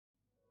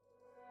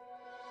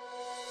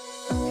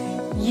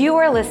You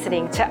are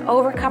listening to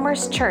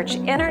Overcomers Church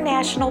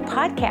International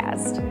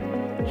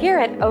Podcast. Here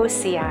at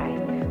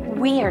OCI,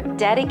 we are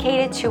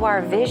dedicated to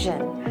our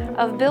vision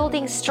of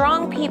building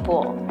strong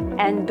people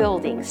and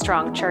building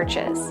strong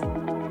churches.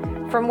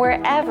 From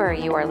wherever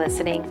you are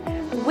listening,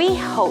 we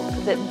hope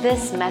that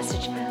this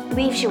message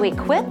leaves you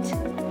equipped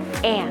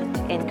and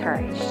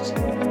encouraged.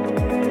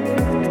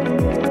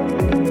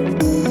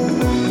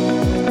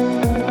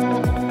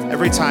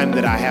 Every time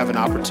that I have an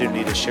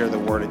opportunity to share the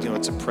word,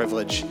 it's a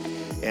privilege.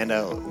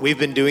 And we've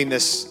been doing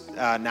this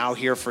now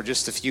here for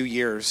just a few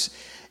years.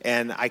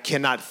 And I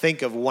cannot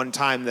think of one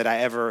time that I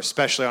ever,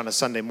 especially on a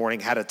Sunday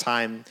morning, had a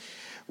time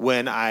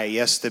when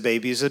yes, the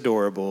baby's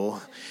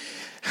adorable.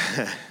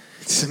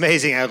 It's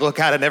amazing. I look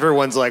out and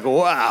everyone's like,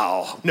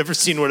 wow, never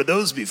seen one of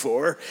those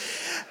before.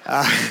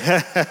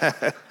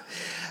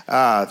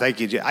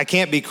 Thank you. I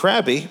can't be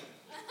crabby,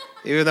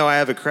 even though I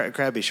have a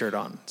crabby shirt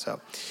on.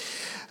 So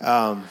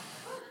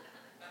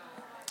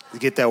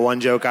get that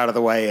one joke out of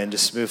the way and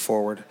just move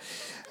forward.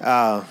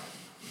 But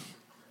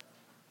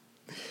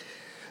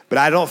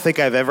I don't think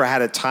I've ever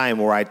had a time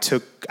where I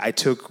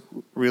took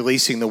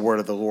releasing the word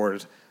of the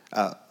Lord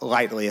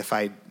lightly. If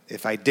I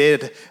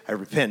did, I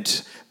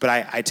repent. But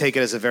I take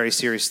it as a very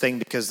serious thing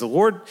because the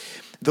Lord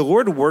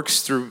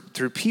works through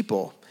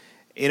people.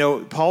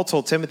 Paul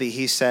told Timothy,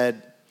 he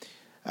said,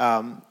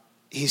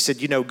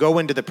 go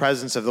into the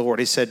presence of the Lord.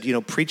 He said,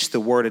 preach the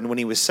word. And when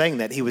he was saying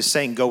that, he was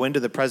saying, go into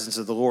the presence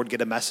of the Lord,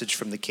 get a message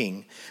from the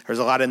king. There's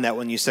a lot in that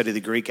when you study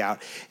the Greek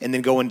out, and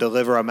then go and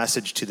deliver a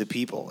message to the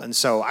people. And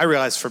so I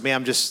realized for me,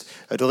 I'm just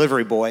a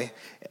delivery boy,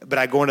 but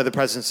I go into the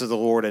presence of the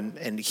Lord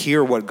and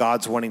hear what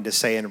God's wanting to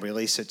say and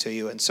release it to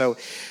you. And so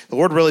the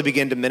Lord really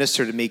began to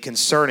minister to me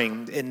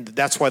concerning, and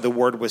that's why the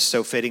word was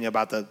so fitting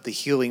about the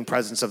healing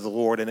presence of the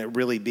Lord and it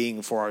really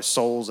being for our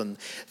souls and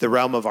the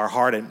realm of our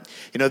heart. And,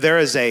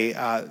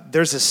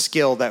 there's a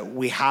skill that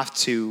we have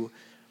to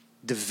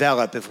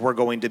develop if we're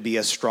going to be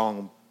a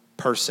strong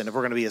person, if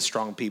we're going to be a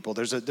strong people.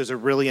 There's a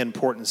really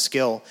important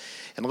skill.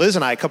 And Liz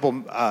and I,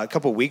 a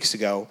couple weeks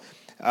ago,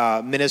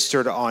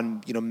 ministered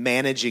on,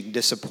 managing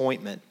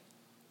disappointment.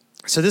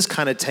 So this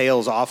kind of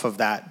tails off of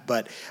that,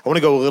 but I want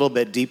to go a little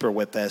bit deeper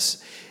with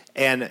this.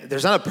 And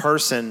there's not a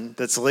person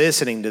that's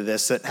listening to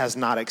this that has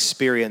not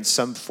experienced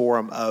some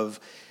form of,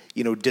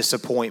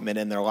 disappointment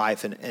in their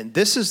life. And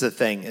this is the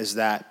thing, is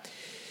that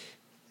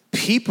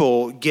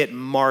people get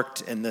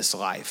marked in this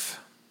life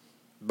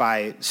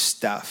by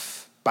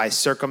stuff, by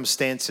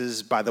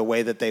circumstances, by the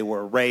way that they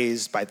were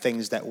raised, by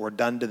things that were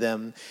done to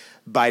them,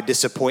 by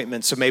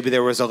disappointment. So maybe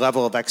there was a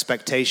level of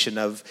expectation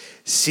of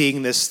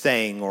seeing this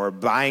thing or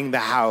buying the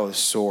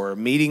house or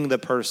meeting the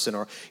person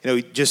or,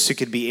 just it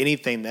could be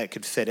anything that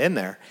could fit in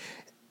there.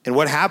 And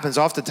what happens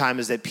oftentimes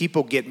is that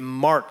people get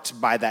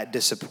marked by that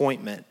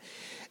disappointment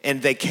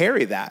and they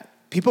carry that.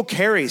 People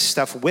carry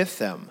stuff with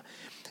them.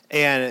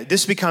 And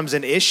this becomes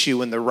an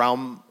issue in the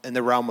realm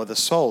of the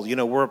soul.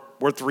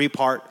 We're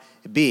three-part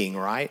being,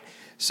 right?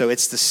 So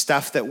it's the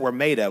stuff that we're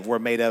made of. We're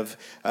made of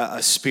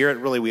a spirit,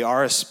 really. We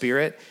are a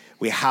spirit.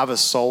 We have a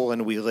soul,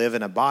 and we live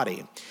in a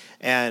body.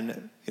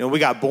 And, we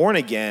got born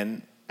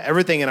again.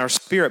 Everything in our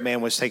spirit,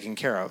 man, was taken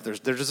care of. There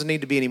doesn't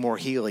need to be any more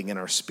healing in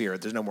our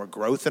spirit. There's no more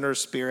growth in our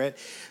spirit.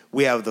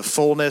 We have the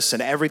fullness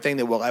and everything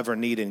that we'll ever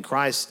need in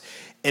Christ.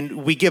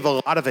 And we give a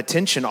lot of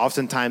attention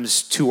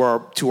oftentimes to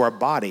our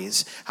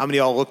bodies. How many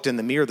of y'all looked in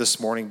the mirror this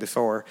morning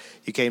before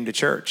you came to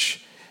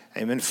church?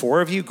 Amen.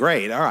 4 of you?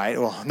 Great. All right.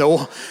 Well,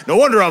 no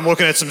wonder I'm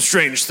looking at some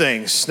strange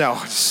things. No,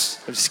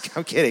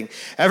 I'm kidding.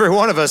 Every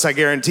one of us, I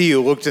guarantee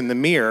you, looked in the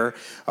mirror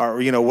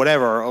or,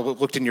 whatever, or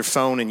looked in your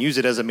phone and used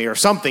it as a mirror.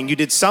 Something. You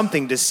did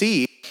something to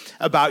see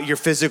about your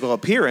physical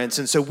appearance.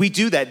 And so we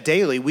do that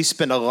daily. We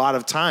spend a lot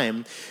of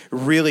time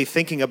really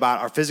thinking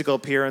about our physical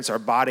appearance, our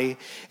body.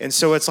 And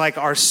so it's like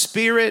our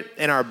spirit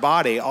and our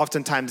body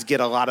oftentimes get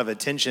a lot of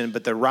attention,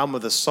 but the realm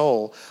of the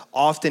soul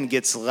often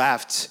gets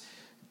left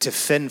to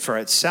fend for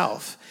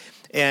itself.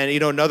 And,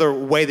 another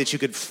way that you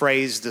could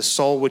phrase the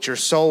soul, which your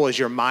soul is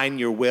your mind,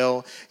 your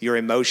will, your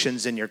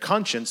emotions, and your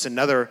conscience.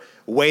 Another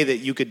way that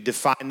you could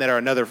define that, or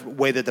another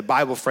way that the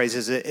Bible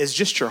phrases it, is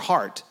just your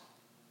heart.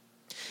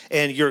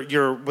 And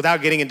you're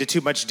without getting into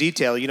too much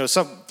detail,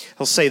 some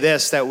will say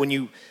this, that when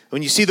you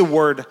see the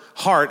word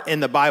heart in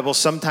the Bible,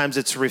 sometimes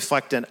it's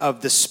reflectant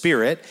of the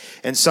spirit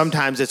and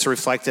sometimes it's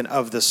reflectant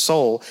of the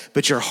soul,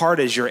 but your heart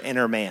is your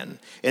inner man.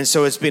 And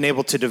so it's being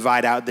able to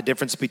divide out the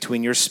difference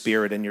between your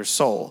spirit and your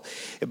soul.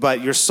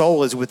 But your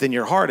soul is within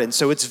your heart. And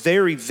so it's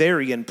very,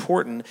 very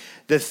important,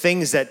 the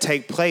things that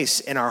take place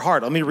in our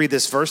heart. Let me read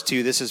this verse to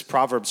you. This is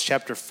Proverbs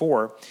chapter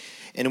 4,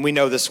 and we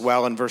know this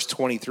well in verse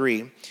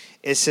 23.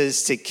 It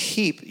says to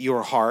keep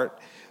your heart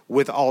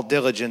with all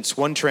diligence.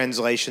 One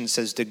translation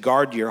says to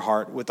guard your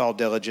heart with all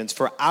diligence,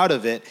 for out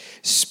of it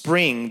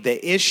spring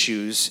the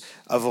issues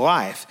of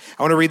life.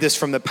 I want to read this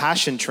from the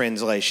Passion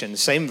Translation,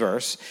 same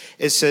verse.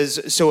 It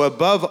says, so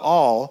above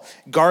all,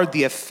 guard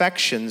the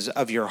affections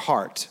of your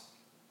heart,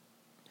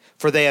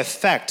 for they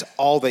affect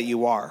all that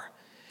you are.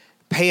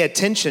 Pay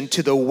attention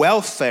to the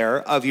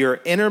welfare of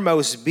your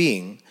innermost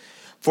being,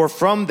 for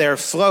from there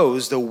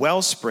flows the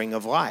wellspring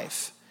of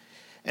life.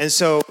 And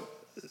so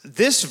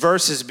this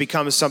verse has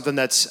become something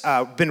that's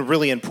been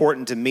really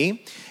important to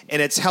me,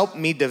 and it's helped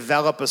me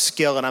develop a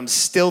skill, and I'm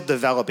still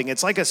developing.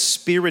 It's like a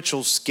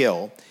spiritual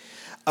skill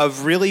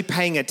of really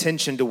paying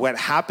attention to what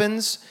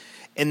happens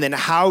and then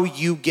how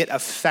you get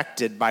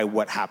affected by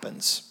what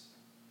happens.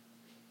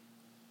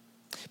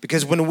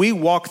 Because when we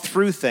walk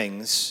through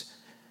things,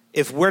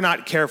 if we're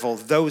not careful,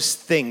 those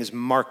things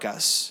mark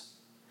us.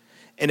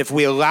 And if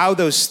we allow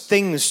those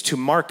things to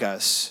mark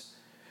us,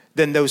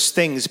 then those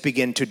things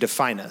begin to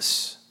define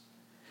us.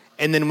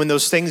 And then when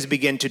those things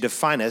begin to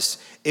define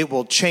us, it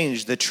will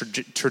change the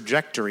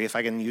trajectory, if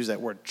I can use that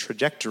word,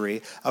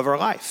 trajectory of our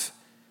life.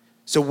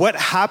 So what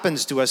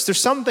happens to us, there's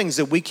some things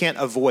that we can't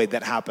avoid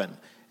that happen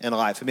in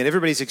life. I mean,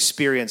 everybody's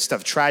experienced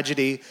stuff,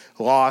 tragedy,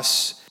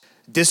 loss,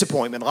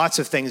 disappointment, lots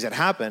of things that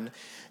happen.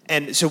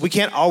 And so we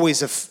can't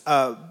always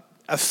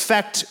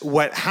affect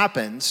what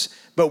happens,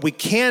 but we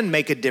can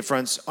make a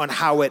difference on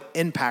how it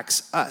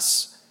impacts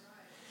us.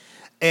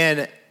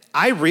 And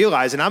I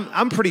realize, and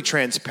I'm pretty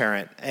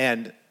transparent,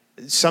 and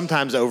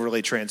sometimes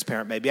overly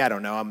transparent, maybe, I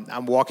don't know.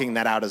 I'm walking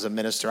that out as a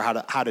minister,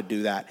 how to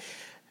do that.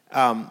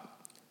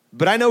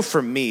 But I know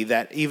for me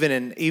that even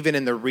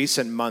in the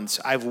recent months,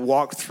 I've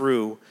walked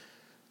through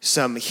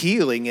some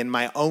healing in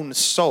my own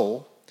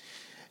soul.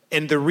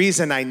 And the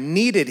reason I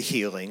needed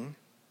healing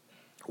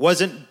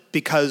wasn't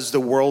because the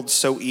world's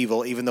so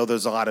evil, even though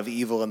there's a lot of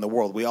evil in the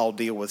world. We all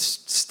deal with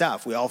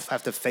stuff. We all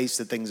have to face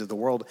the things of the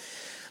world.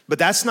 But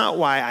that's not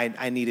why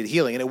I needed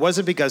healing. And it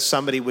wasn't because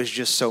somebody was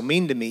just so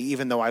mean to me,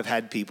 even though I've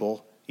had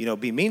people,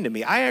 be mean to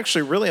me. I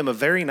actually really am a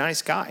very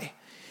nice guy.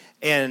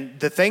 And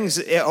the things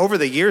over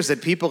the years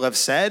that people have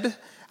said,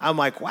 I'm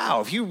like,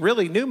 wow, if you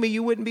really knew me,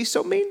 you wouldn't be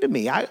so mean to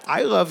me.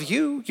 I love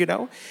you,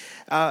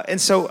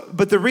 And so,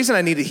 but the reason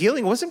I needed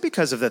healing wasn't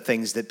because of the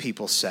things that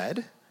people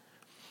said.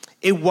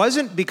 It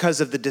wasn't because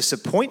of the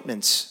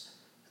disappointments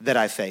that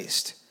I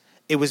faced.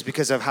 It was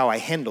because of how I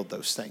handled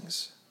those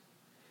things.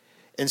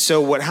 And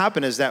so what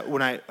happened is that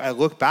when I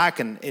look back,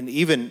 and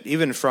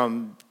even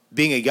from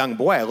being a young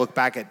boy, I look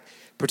back at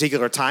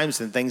particular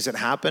times and things that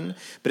happen,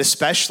 but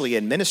especially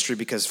in ministry,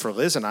 because for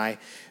Liz and I,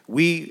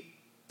 we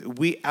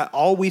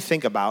all we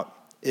think about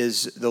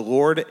is the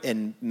Lord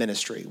and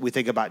ministry. We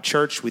think about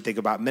church. We think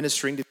about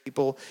ministering to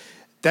people.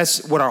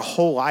 That's what our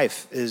whole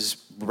life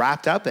is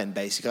wrapped up in,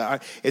 basically.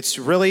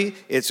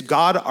 It's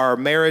God, our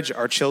marriage,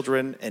 our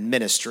children, and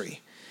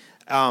ministry.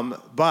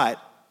 But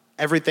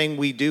everything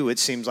we do, it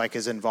seems like,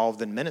 is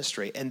involved in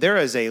ministry. And there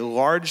is a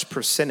large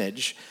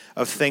percentage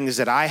of things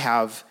that I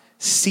have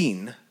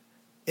seen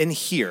and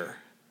hear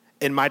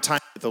in my time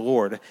with the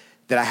Lord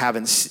that I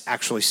haven't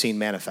actually seen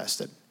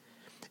manifested.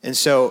 And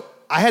so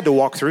I had to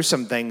walk through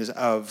some things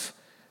of,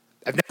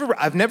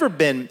 I've never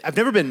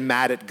been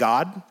mad at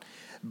God,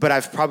 but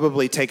I've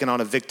probably taken on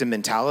a victim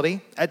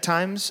mentality at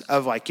times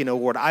of like,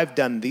 Lord, I've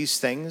done these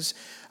things.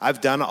 I've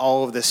done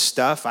all of this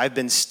stuff. I've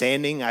been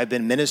standing. I've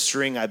been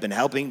ministering. I've been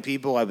helping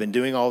people. I've been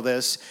doing all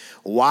this.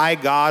 Why,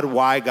 God?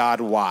 Why,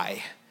 God?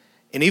 Why?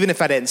 And even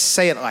if I didn't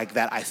say it like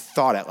that, I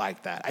thought it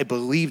like that. I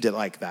believed it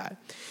like that.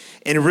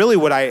 And really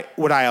what I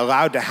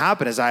allowed to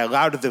happen is I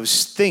allowed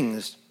those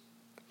things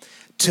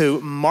to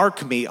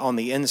mark me on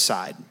the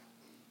inside.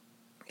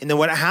 And then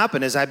what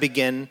happened is I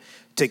began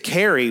to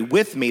carry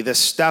with me the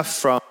stuff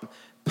from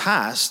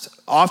past,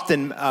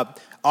 often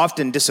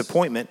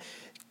disappointment,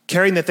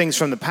 carrying the things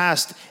from the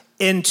past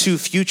into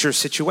future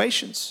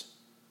situations.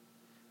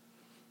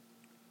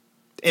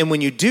 And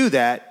when you do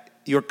that,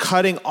 you're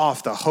cutting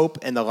off the hope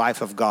and the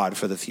life of God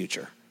for the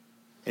future.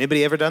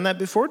 Anybody ever done that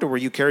before, to where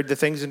you carried the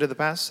things into the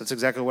past? That's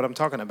exactly what I'm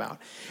talking about.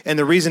 And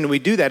the reason we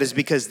do that is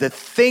because the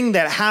thing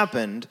that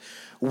happened,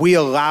 we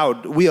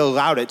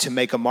allowed it to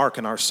make a mark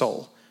in our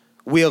soul.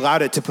 We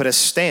allowed it to put a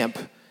stamp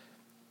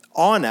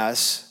on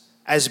us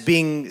as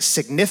being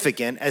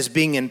significant, as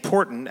being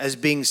important, as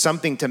being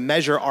something to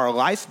measure our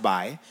life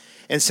by,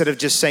 instead of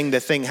just saying the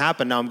thing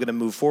happened, now I'm going to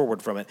move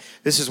forward from it.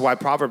 This is why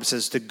Proverbs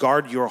says to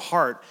guard your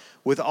heart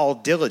with all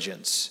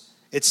diligence.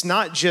 It's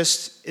not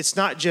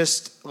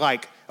just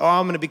like, oh,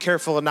 I'm going to be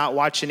careful and not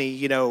watch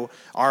any,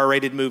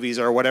 R-rated movies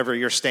or whatever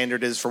your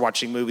standard is for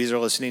watching movies or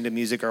listening to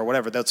music or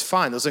whatever. That's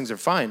fine. Those things are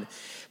fine.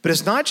 But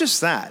it's not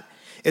just that.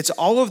 It's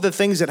all of the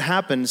things that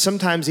happen,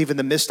 sometimes even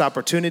the missed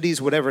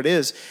opportunities, whatever it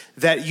is,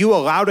 that you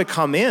allow to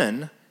come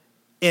in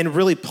and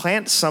really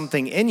plant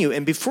something in you.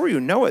 And before you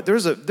know it,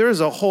 there's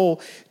a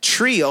whole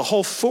tree, a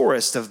whole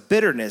forest of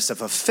bitterness,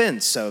 of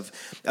offense, of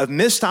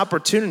missed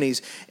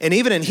opportunities. And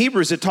even in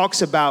Hebrews, it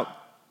talks about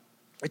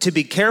to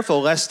be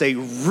careful lest a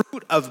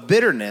root of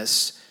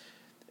bitterness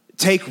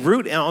take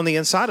root on the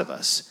inside of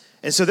us.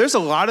 And so there's a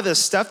lot of this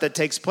stuff that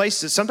takes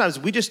place that sometimes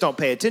we just don't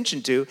pay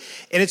attention to,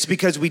 and it's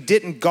because we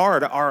didn't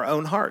guard our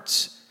own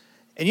hearts.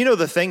 And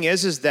the thing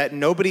is that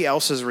nobody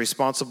else is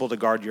responsible to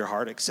guard your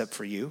heart except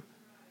for you.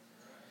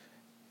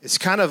 It's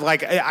kind of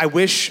like, I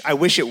wish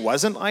it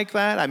wasn't like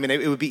that. I mean,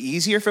 it would be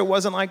easier if it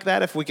wasn't like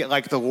that, if we get,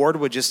 like, the Lord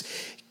would just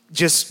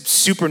just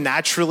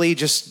supernaturally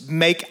just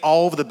make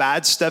all of the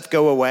bad stuff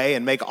go away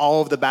and make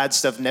all of the bad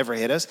stuff never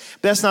hit us.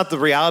 But that's not the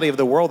reality of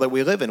the world that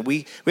we live in.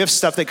 We have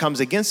stuff that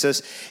comes against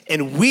us,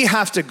 and we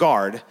have to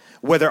guard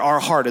whether our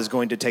heart is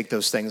going to take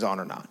those things on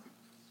or not.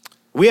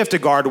 We have to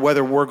guard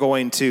whether we're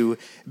going to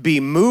be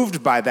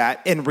moved by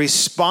that and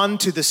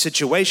respond to the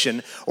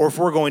situation, or if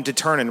we're going to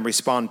turn and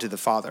respond to the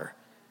Father.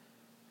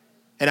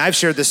 And I've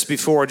shared this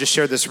before, just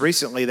shared this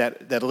recently,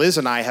 that Liz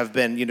and I have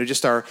been,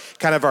 just our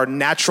kind of our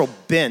natural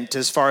bent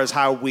as far as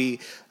how we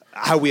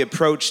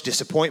approach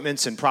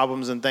disappointments and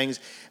problems and things.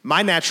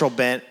 My natural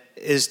bent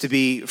is to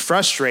be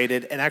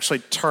frustrated and actually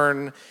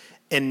turn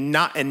and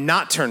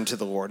not turn to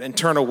the Lord and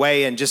turn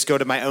away and just go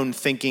to my own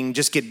thinking,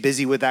 just get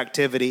busy with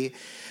activity.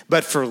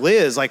 But for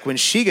Liz, like when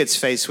she gets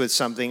faced with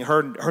something,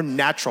 her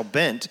natural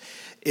bent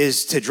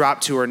is to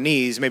drop to her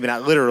knees, maybe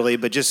not literally,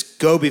 but just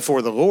go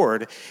before the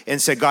Lord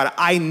and say, God,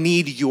 I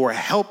need your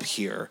help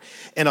here.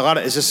 And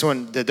is this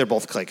one that they're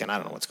both clicking? I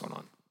don't know what's going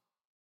on.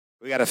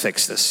 We got to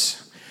fix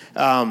this.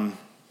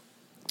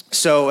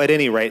 So at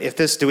any rate,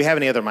 do we have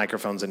any other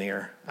microphones in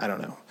here? I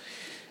don't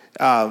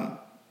know.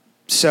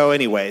 So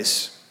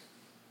anyways,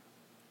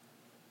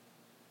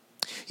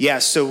 yeah,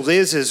 so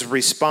Liz's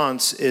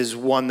response is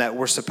one that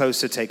we're supposed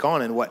to take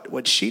on. And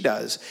what she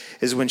does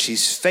is when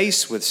she's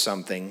faced with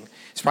something,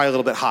 it's probably a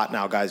little bit hot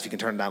now, guys, if you can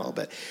turn it down a little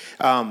bit.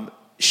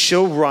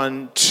 She'll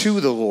run to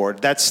the Lord.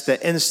 That's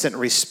the instant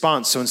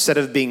response. So instead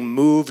of being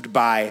moved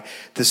by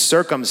the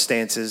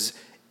circumstances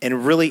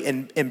and really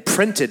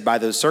imprinted by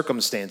those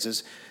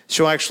circumstances,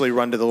 she'll actually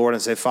run to the Lord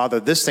and say, Father,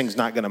 this thing's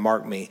not going to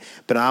mark me,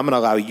 but I'm going to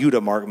allow you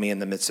to mark me in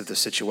the midst of the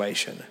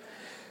situation.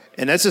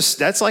 And that's a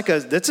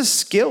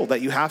skill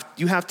that you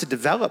have to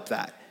develop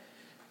that.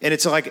 And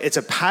it's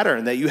a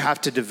pattern that you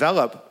have to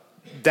develop,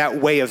 that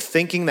way of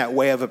thinking, that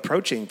way of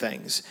approaching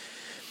things.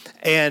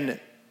 And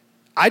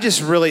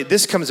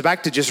this comes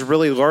back to just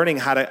really learning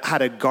how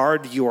to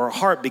guard your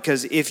heart,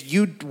 because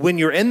when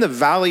you're in the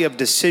valley of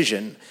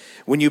decision,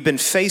 when you've been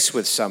faced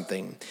with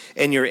something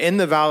and you're in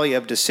the valley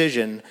of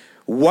decision,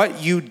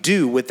 what you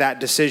do with that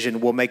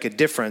decision will make a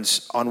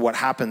difference on what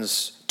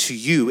happens to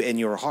you in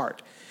your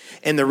heart.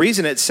 And the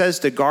reason it says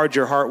to guard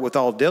your heart with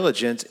all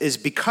diligence is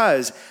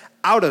because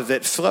out of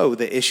it flow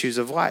the issues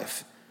of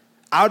life.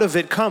 Out of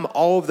it come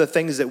all of the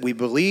things that we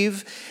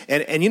believe.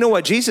 And you know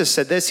what? Jesus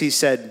said this. He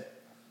said,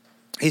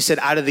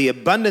 out of the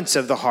abundance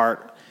of the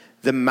heart,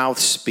 the mouth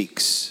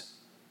speaks.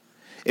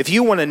 If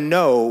you want to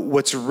know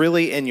what's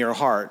really in your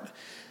heart,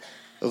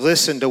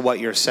 listen to what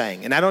you're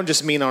saying. And I don't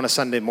just mean on a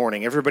Sunday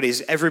morning.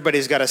 Everybody's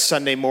got a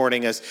Sunday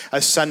morning,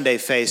 a Sunday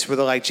face where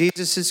they're like,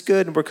 Jesus is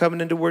good and we're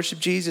coming in to worship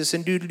Jesus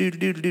and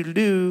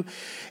do.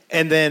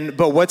 And then,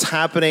 but what's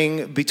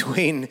happening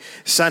between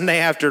Sunday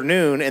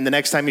afternoon and the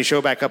next time you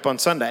show back up on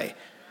Sunday,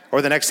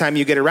 or the next time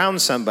you get around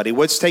somebody?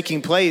 What's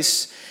taking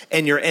place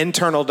in your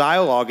internal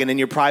dialogue and in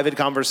your private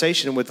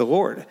conversation with the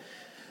Lord?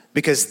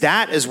 Because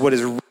that is what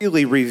is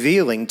really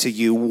revealing to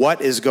you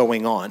what is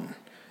going on.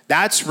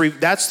 That's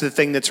the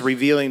thing that's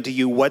revealing to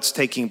you what's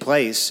taking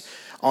place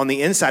on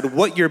the inside,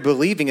 what you're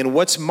believing and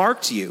what's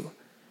marked you.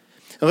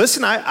 Now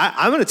listen,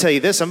 I'm going to tell you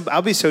this.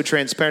 I'll be so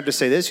transparent to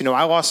say this.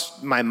 I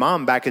lost my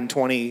mom back in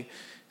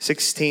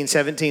 2016,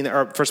 17,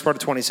 or first part of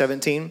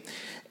 2017,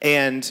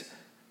 and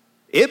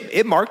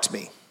it marked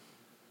me.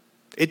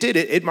 It did.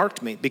 It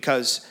marked me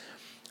because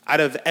out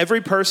of every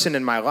person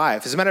in my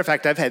life, as a matter of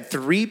fact, I've had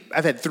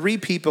three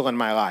people in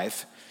my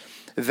life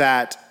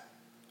that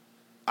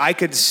I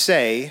could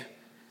say.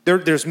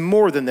 There's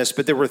more than this,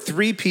 but there were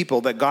three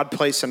people that God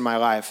placed in my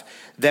life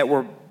that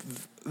were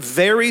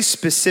very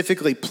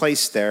specifically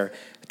placed there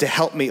to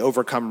help me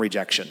overcome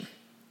rejection.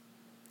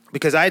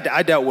 Because I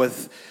dealt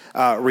with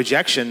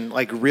rejection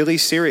like really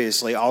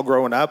seriously all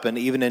growing up and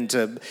even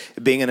into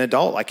being an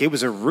adult. Like it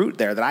was a root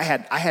there that I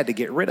had to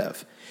get rid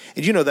of.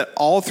 And you know that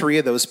all three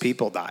of those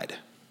people died.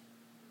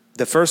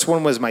 The first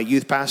one was my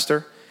youth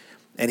pastor,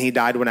 and he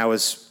died when I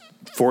was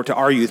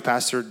our youth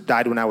pastor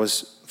died when I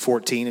was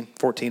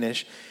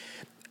 14-ish.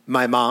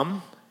 My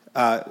mom,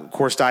 of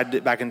course,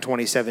 died back in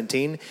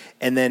 2017.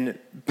 And then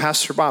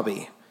Pastor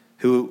Bobby,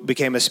 who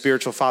became a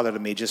spiritual father to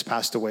me, just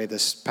passed away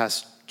this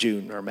past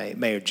June or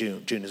May or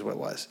June. June is what it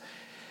was.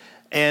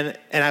 And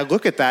I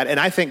look at that, and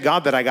I thank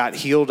God that I got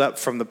healed up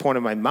from the point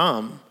of my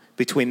mom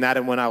between that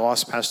and when I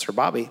lost Pastor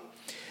Bobby.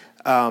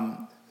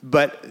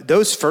 But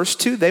those first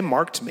two, they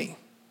marked me.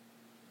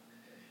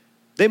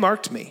 They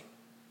marked me.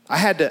 I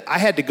had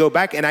to go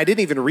back, and I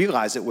didn't even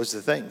realize it was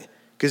the thing.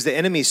 Because the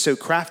enemy is so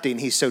crafty and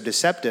he's so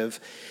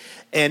deceptive.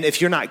 And if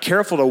you're not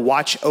careful to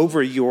watch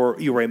over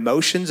your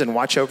emotions and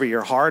watch over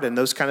your heart and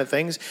those kind of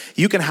things,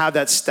 you can have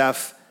that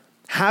stuff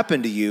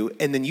happen to you.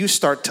 And then you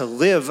start to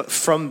live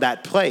from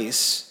that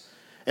place.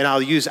 And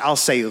I'll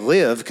say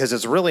live because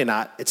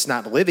it's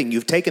not living.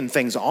 You've taken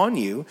things on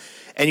you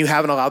and you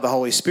haven't allowed the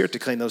Holy Spirit to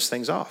clean those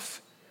things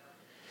off.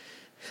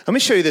 Let me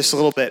show you this a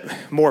little bit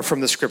more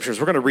from the scriptures.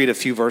 We're going to read a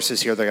few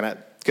verses here that are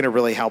going to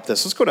really help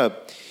this. Let's go to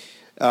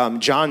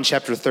John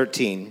chapter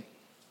 13.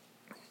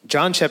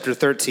 John chapter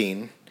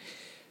 13.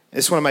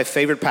 It's one of my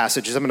favorite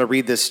passages. I'm going to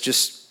read this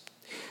just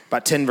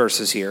about 10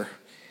 verses here.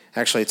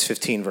 Actually, it's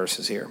 15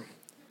 verses here.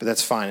 But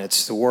that's fine.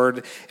 It's the word.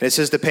 And it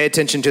says to pay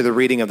attention to the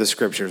reading of the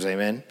scriptures.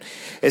 Amen.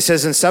 It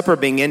says, and supper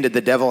being ended,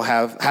 the devil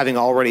having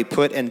already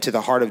put into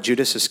the heart of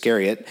Judas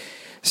Iscariot,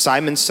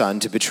 Simon's son,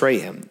 to betray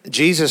him.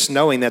 Jesus,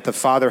 knowing that the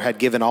Father had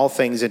given all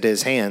things into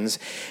his hands,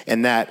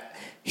 and that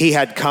he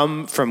had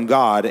come from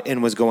God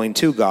and was going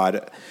to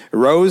God,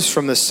 rose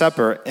from the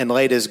supper and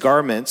laid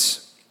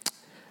aside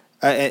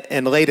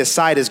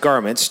his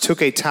garments,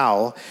 took a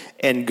towel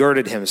and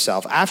girded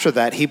himself. After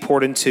that, he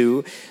poured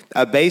into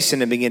a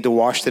basin and began to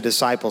wash the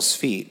disciples'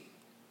 feet,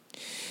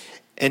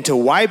 and to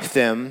wipe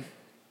them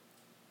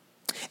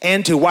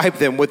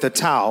with the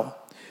towel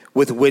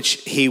with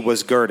which he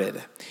was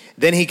girded.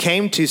 Then he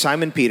came to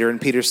Simon Peter,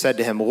 and Peter said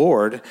to him,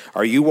 Lord,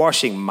 are you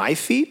washing my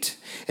feet?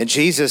 And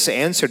Jesus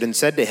answered and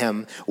said to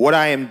him, what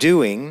I am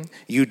doing,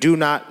 you do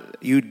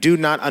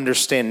not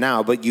understand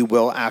now, but you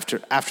will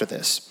after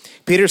this.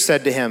 Peter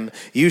said to him,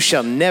 you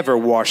shall never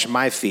wash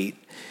my feet.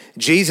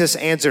 Jesus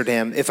answered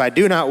him, if I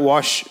do not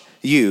wash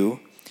you,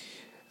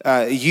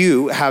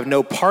 you have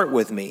no part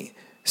with me.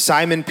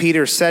 Simon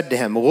Peter said to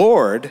him,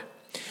 Lord,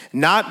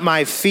 not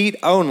my feet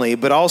only,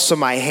 but also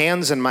my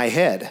hands and my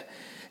head.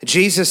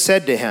 Jesus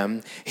said to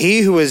him,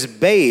 he who is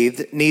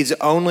bathed needs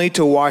only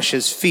to wash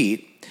his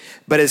feet,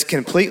 but is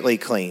completely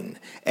clean.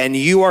 And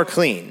you are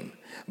clean,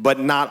 but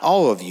not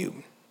all of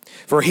you.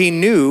 For he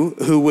knew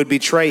who would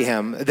betray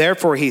him.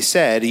 Therefore he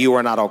said, you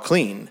are not all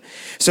clean.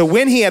 So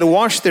when he had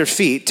washed their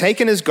feet,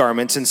 taken his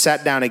garments, and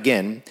sat down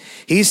again,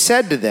 he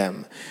said to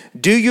them,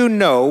 do you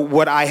know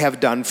what I have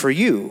done for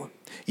you?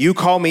 You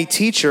call me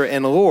teacher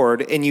and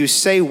Lord, and you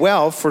say,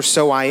 well, for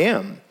so I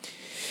am.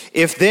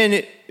 If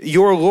then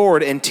your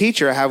Lord and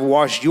teacher have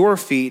washed your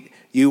feet,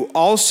 you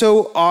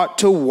also ought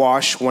to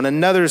wash one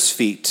another's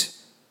feet.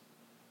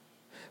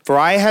 For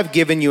I have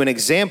given you an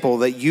example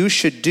that you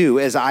should do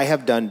as I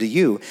have done to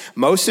you.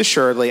 Most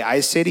assuredly,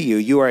 I say to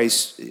you,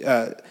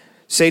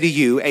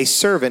 a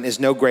servant is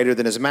no greater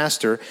than his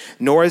master,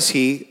 nor is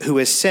he who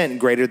is sent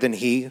greater than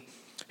he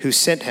who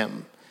sent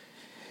him.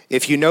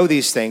 If you know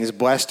these things,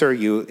 blessed are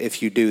you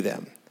if you do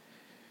them.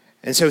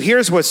 And so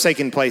here's what's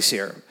taking place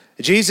here.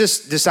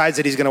 Jesus decides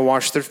that he's going to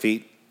wash their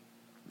feet.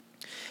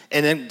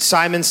 And then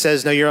Simon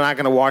says, no, you're not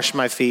going to wash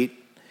my feet.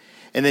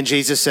 And then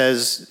Jesus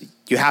says,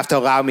 you have to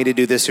allow me to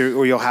do this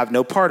or you'll have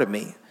no part of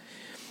me.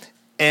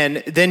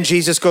 And then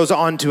Jesus goes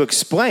on to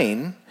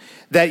explain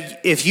that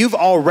if you've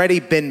already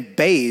been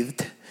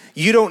bathed,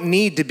 you don't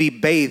need to be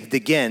bathed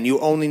again. You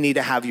only need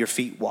to have your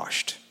feet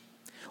washed.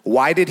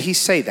 Why did he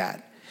say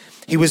that?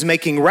 He was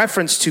making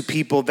reference to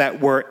people that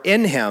were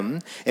in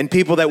him and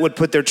people that would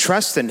put their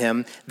trust in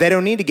him. They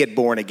don't need to get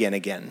born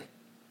again.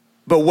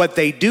 But what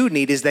they do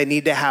need is they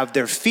need to have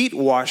their feet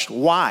washed.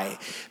 Why?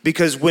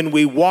 Because when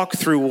we walk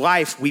through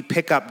life, we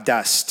pick up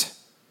dust.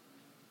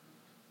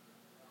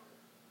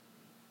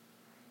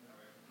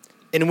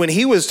 And when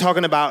he was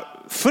talking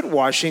about foot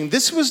washing,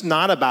 this was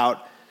not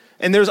about,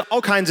 and there's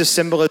all kinds of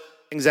symbolism,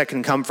 things that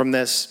can come from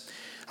this.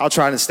 I'll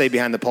try to stay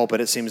behind the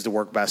pulpit. It seems to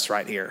work best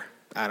right here.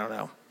 I don't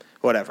know.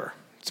 Whatever.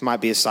 This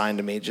might be a sign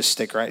to me. Just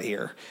stick right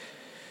here.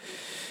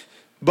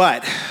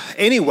 But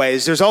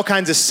anyways, there's all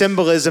kinds of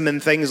symbolism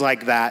and things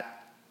like that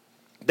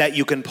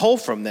you can pull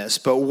from this.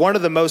 But one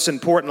of the most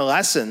important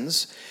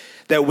lessons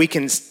that we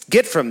can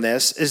get from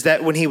this is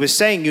that when he was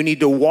saying you need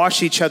to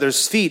wash each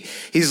other's feet,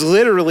 he's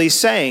literally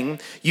saying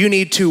you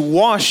need to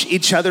wash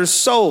each other's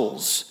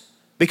souls.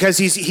 Because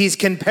he's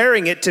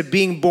comparing it to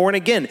being born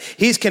again.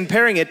 He's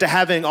comparing it to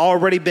having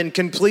already been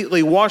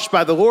completely washed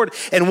by the Lord.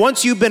 And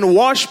once you've been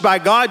washed by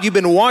God, you've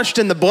been washed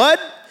in the blood,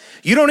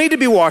 you don't need to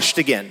be washed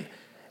again.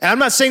 And I'm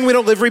not saying we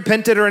don't live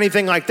repentant or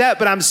anything like that,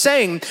 but I'm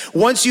saying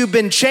once you've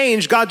been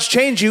changed, God's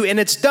changed you and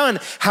it's done.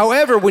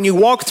 However, when you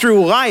walk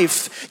through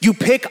life, you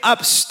pick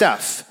up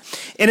stuff.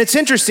 And it's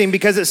interesting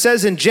because it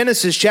says in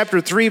Genesis chapter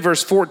 3,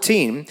 verse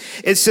 14,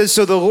 it says,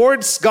 so the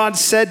Lord God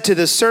said to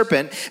the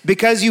serpent,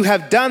 because you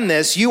have done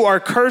this, you are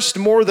cursed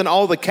more than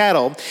all the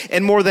cattle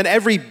and more than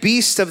every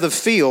beast of the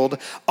field.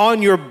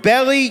 On your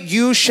belly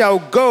you shall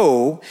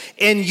go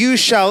and you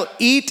shall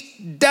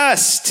eat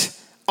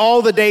dust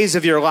all the days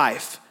of your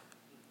life.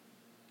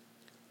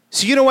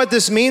 So you know what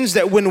this means?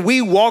 That when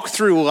we walk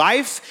through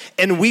life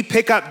and we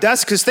pick up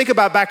dust, because think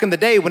about back in the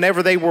day,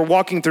 whenever they were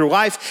walking through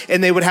life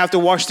and they would have to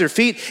wash their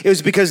feet, it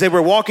was because they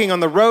were walking on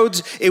the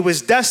roads. It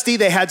was dusty.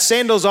 They had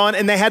sandals on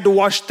and they had to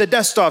wash the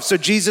dust off. So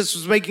Jesus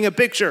was making a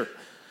picture.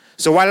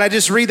 So why did I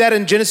just read that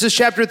in Genesis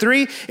chapter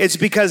 3? It's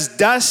because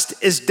dust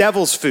is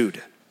devil's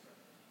food.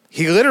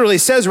 He literally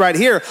says right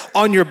here,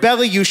 on your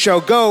belly you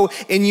shall go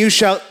and you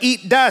shall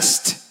eat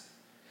dust.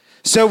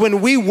 So when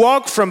we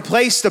walk from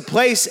place to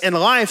place in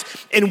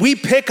life and we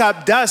pick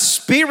up dust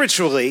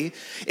spiritually,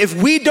 if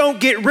we don't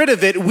get rid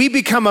of it, we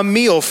become a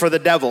meal for the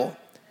devil.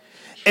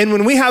 And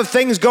when we have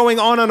things going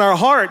on in our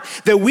heart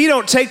that we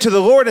don't take to the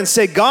Lord and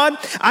say, God,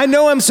 I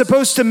know I'm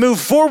supposed to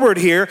move forward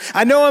here.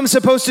 I know I'm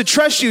supposed to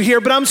trust you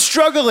here, but I'm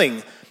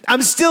struggling.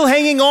 I'm still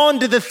hanging on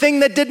to the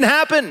thing that didn't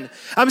happen.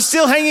 I'm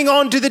still hanging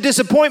on to the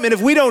disappointment.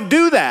 If we don't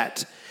do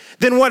that,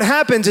 then what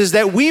happens is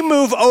that we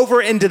move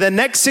over into the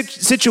next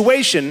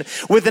situation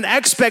with an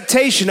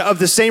expectation of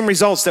the same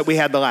results that we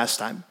had the last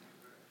time.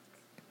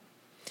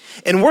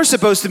 And we're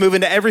supposed to move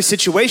into every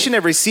situation,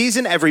 every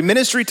season, every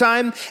ministry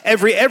time,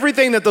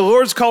 everything that the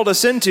Lord's called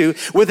us into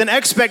with an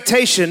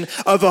expectation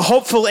of a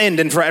hopeful end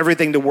and for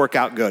everything to work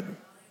out good.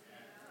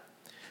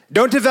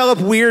 Don't develop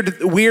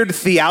weird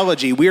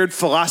theology, weird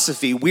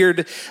philosophy,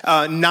 weird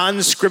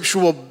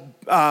non-scriptural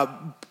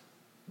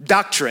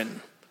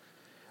doctrine.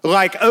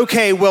 Like,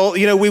 okay, well,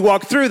 we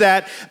walked through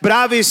that, but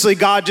obviously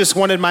God just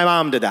wanted my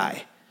mom to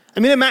die. I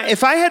mean,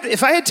 if I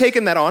had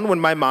taken that on when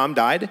my mom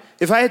died,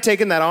 if I had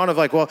taken that on of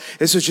like, well,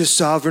 this was just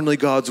sovereignly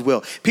God's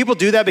will. People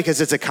do that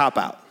because it's a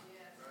cop-out.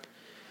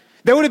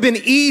 That would have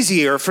been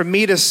easier for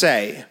me to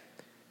say,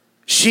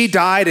 she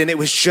died and it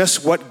was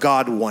just what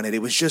God wanted.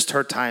 It was just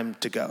her time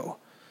to go.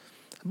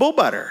 Bull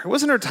butter. It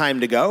wasn't her time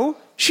to go.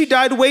 She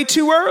died way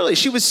too early.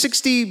 She was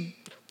 60,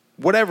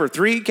 whatever,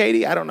 3,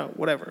 Katie? I don't know,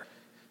 whatever.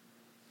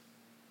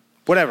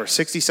 Whatever,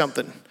 60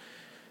 something.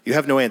 You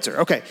have no answer.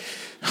 Okay.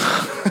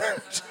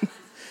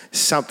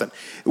 Something.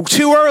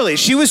 Too early.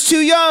 She was too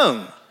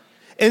young.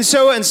 And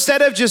so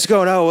instead of just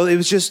going, oh, well, it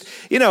was just,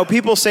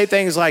 people say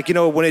things like,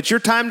 when it's your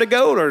time to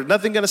go, there's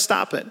nothing going to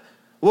stop it.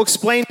 We'll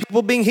explain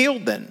people being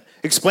healed then.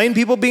 Explain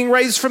people being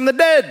raised from the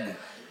dead.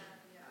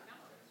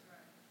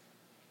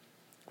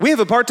 We have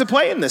a part to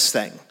play in this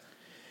thing.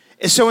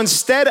 And so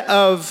instead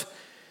of,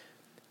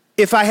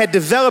 if I had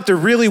developed a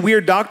really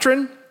weird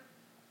doctrine,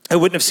 I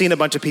wouldn't have seen a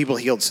bunch of people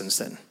healed since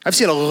then. I've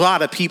seen a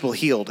lot of people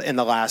healed in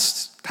the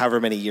last however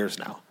many years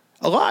now.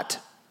 A lot.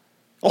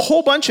 A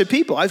whole bunch of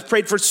people. I've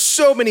prayed for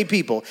so many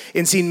people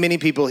and seen many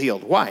people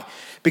healed. Why?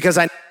 Because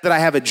I know that I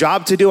have a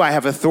job to do, I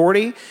have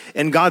authority,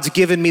 and God's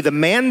given me the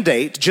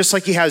mandate, just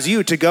like he has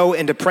you, to go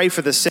and to pray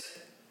for the sick,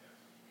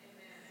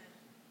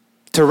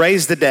 to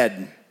raise the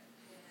dead,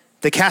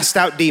 to cast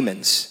out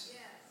demons,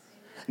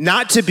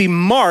 not to be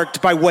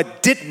marked by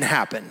what didn't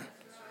happen.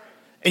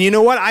 And you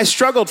know what? I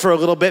struggled for a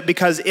little bit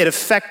because it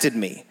affected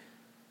me.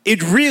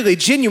 It really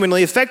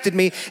genuinely affected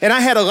me. And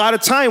I had a lot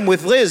of time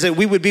with Liz that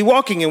we would be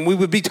walking and we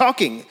would be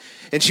talking.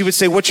 And she would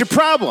say, what's your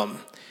problem?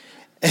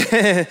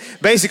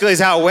 Basically is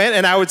how it went.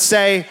 And I would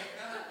say,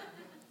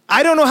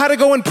 I don't know how to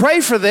go and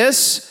pray for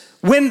this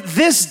when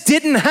this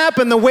didn't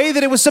happen the way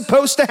that it was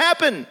supposed to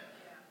happen.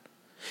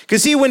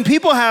 Because see, when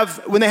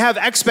they have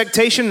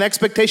expectation and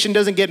expectation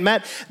doesn't get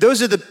met,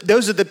 those are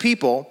the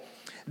people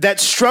that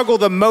struggle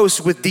the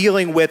most with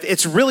dealing with,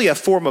 it's really a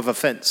form of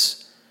offense.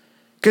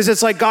 Because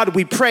it's like, God,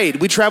 we prayed,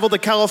 we traveled to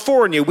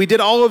California, we did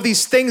all of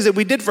these things that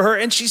we did for her,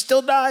 and she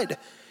still died.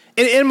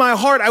 And in my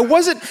heart, I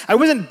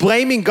wasn't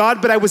blaming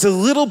God, but I was a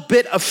little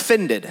bit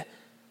offended.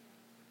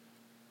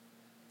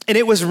 And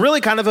it was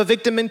really kind of a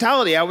victim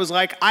mentality. I was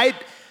like, I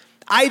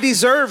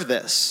deserve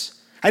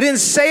this. I didn't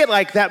say it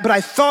like that, but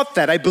I thought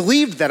that, I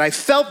believed that, I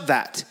felt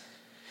that.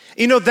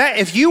 That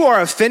if you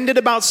are offended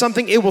about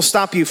something, it will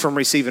stop you from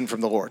receiving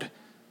from the Lord.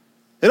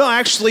 It'll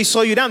actually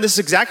slow you down. This is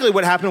exactly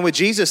what happened with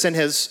Jesus and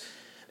his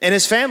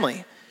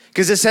family.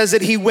 Because it says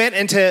that he went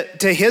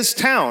into his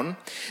town.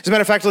 As a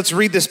matter of fact, let's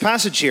read this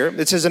passage here.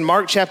 It says in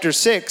Mark chapter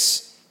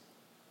 6,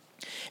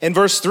 in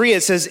verse 3,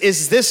 it says,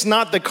 is this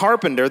not the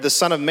carpenter, the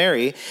son of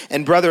Mary,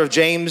 and brother of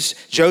James,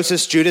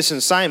 Joseph, Judas,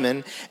 and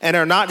Simon? And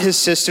are not his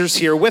sisters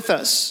here with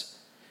us?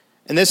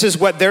 And this is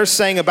what they're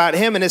saying about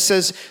him. And it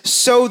says,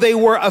 so they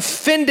were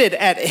offended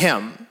at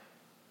him.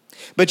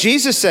 But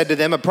Jesus said to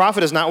them, a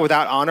prophet is not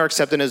without honor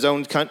except in his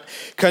own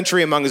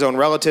country, among his own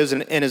relatives,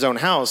 and in his own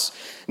house.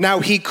 Now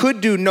he could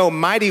do no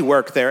mighty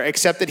work there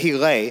except that he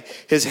lay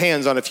his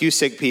hands on a few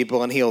sick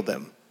people and healed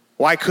them.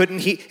 Why couldn't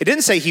he? It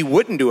didn't say he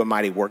wouldn't do a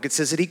mighty work. It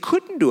says that he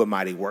couldn't do a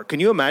mighty work.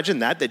 Can you imagine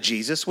that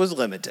Jesus was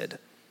limited?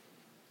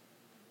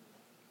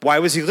 Why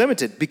was he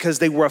limited? Because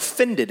they were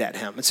offended at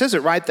him. It says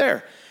it right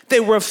there. They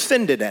were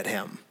offended at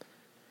him.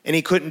 And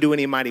he couldn't do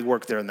any mighty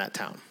work there in that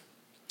town.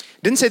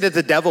 Didn't say that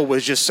the devil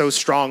was just so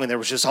strong and there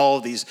was just all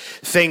of these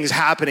things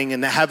happening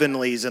in the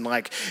heavenlies and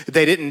like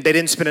they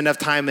didn't spend enough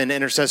time in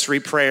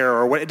intercessory prayer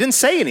or what. It didn't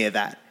say any of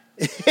that.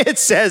 It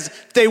says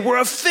they were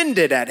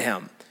offended at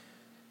him.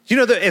 You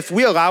know that if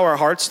we allow our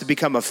hearts to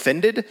become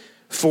offended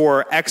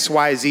for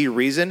XYZ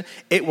reason,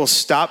 it will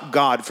stop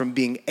God from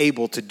being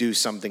able to do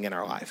something in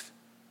our life.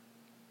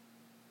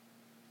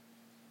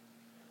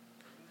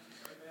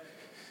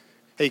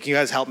 Hey, can you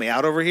guys help me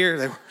out over here?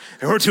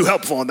 They weren't too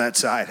helpful on that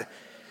side.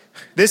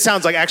 This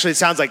sounds like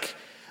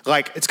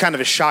it's kind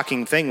of a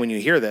shocking thing when you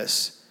hear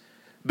this.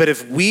 But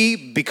if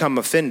we become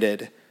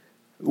offended,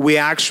 we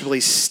actually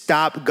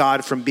stop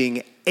God from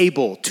being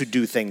able to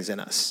do things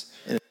in us,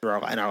 in our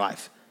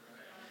life.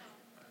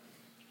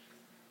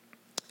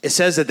 It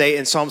says that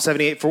in Psalm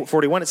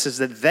 78:41, it says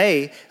that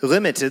they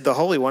limited the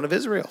Holy One of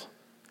Israel.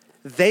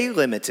 They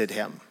limited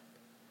him.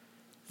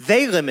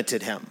 They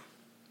limited him.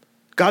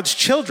 God's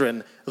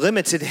children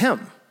limited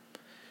him.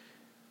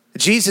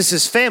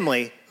 Jesus'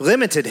 family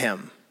limited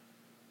him.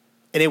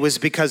 And it was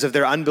because of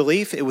their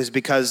unbelief. It was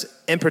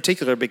in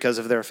particular, because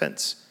of their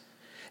offense.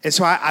 And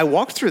so I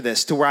walked through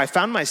this to where I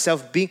found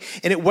myself and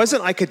it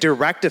wasn't like a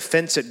direct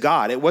offense at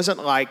God. It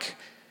wasn't like,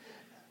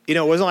 You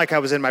know, it wasn't like I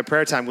was in my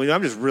prayer time going,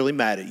 I'm just really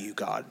mad at you,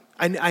 God.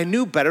 I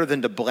knew better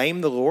than to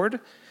blame the Lord,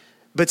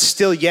 but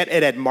still yet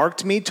it had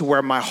marked me to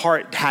where my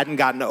heart hadn't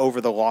gotten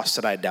over the loss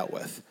that I dealt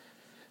with.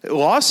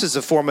 Loss is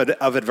a form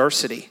of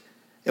adversity.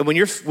 And when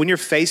you're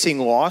facing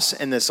loss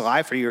in this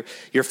life, or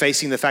you're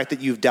facing the fact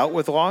that you've dealt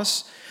with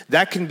loss,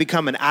 that can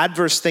become an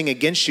adverse thing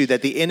against you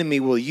that the enemy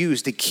will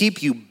use to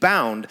keep you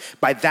bound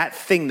by that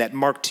thing that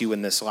marked you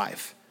in this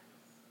life.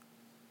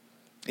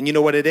 And you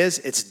know what it is?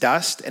 It's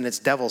dust and it's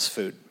devil's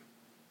food.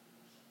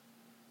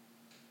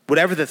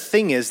 Whatever the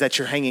thing is that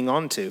you're hanging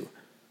on to,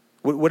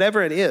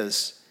 whatever it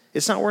is,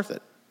 it's not worth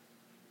it.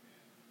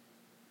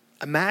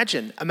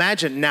 Imagine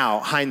now,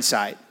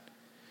 hindsight.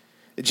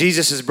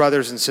 Jesus'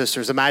 brothers and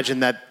sisters,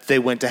 imagine that they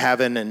went to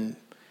heaven and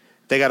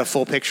they got a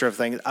full picture of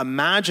things.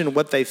 Imagine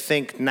what they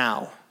think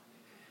now.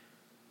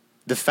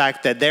 The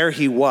fact that there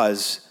he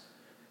was,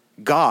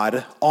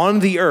 God on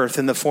the earth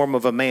in the form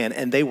of a man,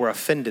 and they were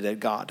offended at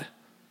God.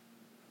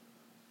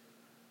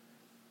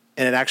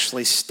 And it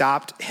actually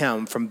stopped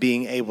him from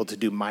being able to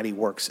do mighty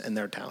works in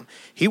their town.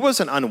 He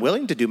wasn't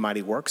unwilling to do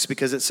mighty works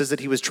because it says that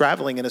he was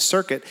traveling in a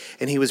circuit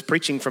and he was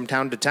preaching from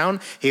town to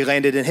town. He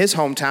landed in his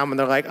hometown and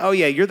they're like, oh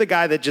yeah, you're the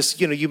guy that just,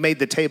 you made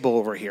the table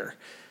over here.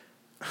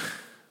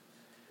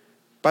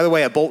 By the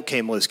way, a bolt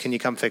came loose. Can you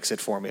come fix it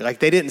for me? Like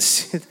they didn't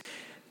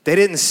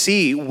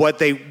see what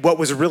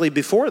was really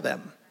before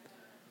them.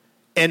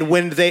 And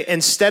when they,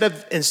 instead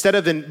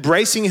of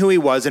embracing who he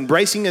was,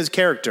 embracing his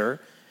character,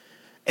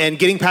 and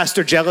getting past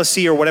their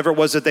jealousy or whatever it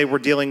was that they were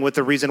dealing with,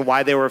 the reason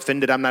why they were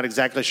offended, I'm not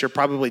exactly sure,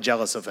 probably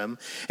jealous of him.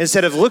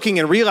 Instead of looking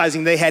and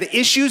realizing they had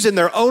issues in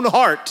their own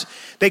heart,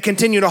 they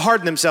continued to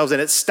harden themselves,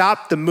 and it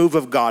stopped the move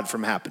of God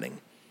from happening.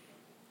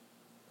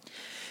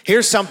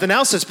 Here's something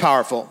else that's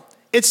powerful.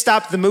 It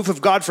stopped the move of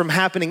God from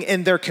happening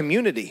in their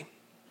community.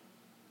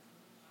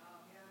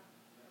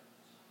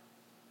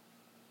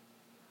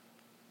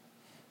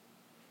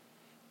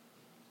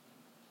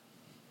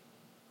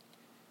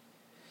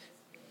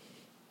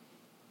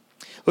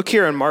 Look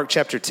here in Mark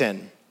chapter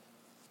 10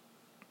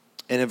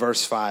 and in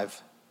verse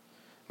 5.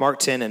 Mark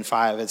 10 and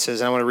 5, it says,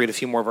 and I want to read a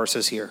few more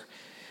verses here.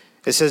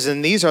 It says,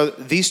 and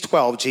these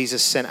 12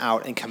 Jesus sent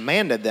out and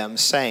commanded them,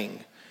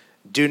 saying,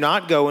 do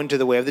not go into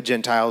the way of the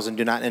Gentiles and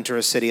do not enter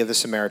a city of the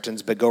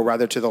Samaritans, but go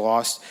rather to the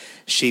lost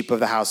sheep of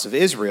the house of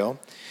Israel.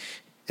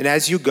 And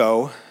as you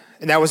go,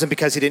 and that wasn't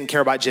because he didn't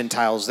care about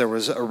Gentiles. There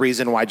was a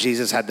reason why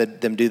Jesus had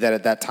them do that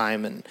at that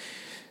time. And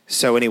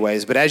so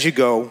anyways, but as you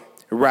go,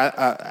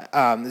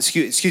 as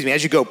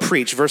you go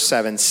preach, verse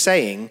 7,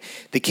 saying,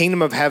 the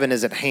kingdom of heaven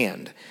is at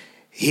hand.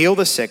 Heal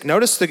the sick.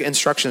 Notice the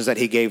instructions that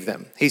he gave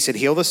them. He said,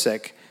 heal the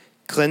sick,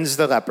 cleanse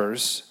the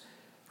lepers,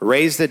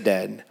 raise the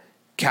dead,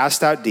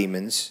 cast out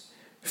demons.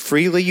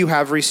 Freely you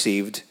have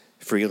received,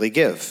 freely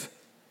give.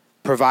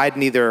 Provide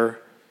neither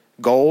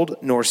gold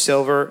nor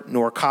silver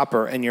nor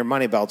copper in your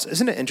money belts.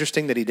 Isn't it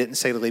interesting that he didn't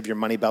say to leave your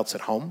money belts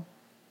at home?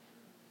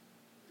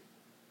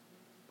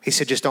 He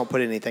said, just don't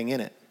put anything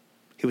in it.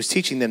 He was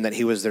teaching them that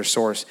he was their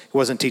source. He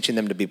wasn't teaching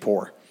them to be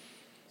poor.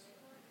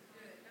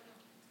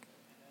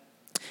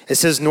 It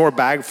says, nor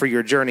bag for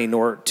your journey,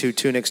 nor two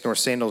tunics, nor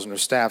sandals, nor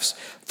staffs,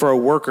 for a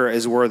worker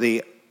is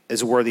worthy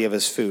of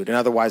his food. And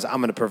otherwise, I'm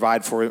going to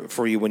provide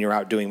for you when you're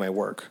out doing my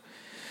work.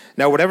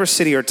 Now, whatever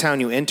city or town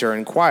you enter,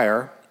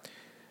 inquire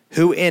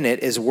who in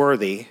it is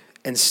worthy,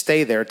 and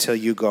stay there till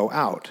you go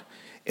out.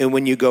 And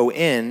when you go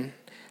in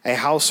a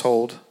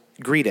household,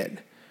 greet it.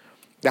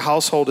 The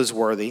household is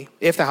worthy.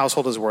 If the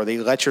household is worthy,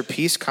 let your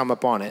peace come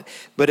upon it.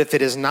 But if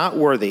it is not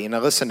worthy, and now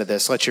listen to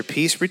this, let your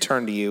peace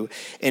return to you.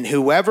 And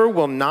whoever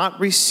will not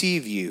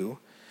receive you,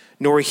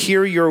 nor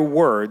hear your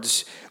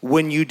words,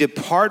 when you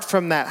depart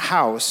from that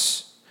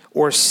house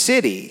or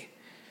city,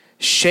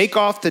 shake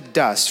off the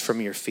dust from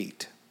your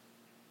feet.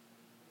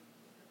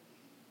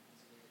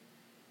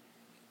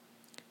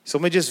 So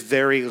let me just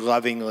very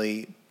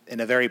lovingly, in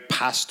a very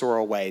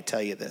pastoral way,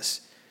 tell you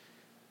this.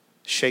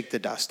 Shake the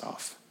dust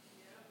off.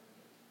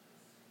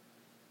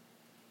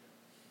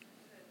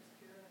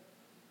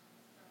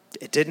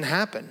 It didn't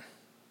happen.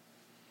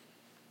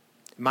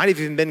 It might have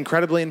even been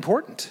incredibly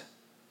important.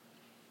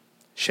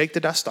 Shake the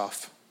dust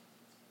off.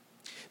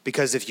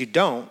 Because if you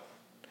don't,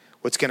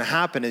 what's going to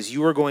happen is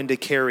you are going to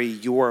carry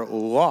your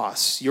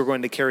loss. You're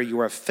going to carry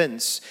your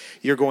offense.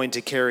 You're going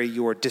to carry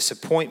your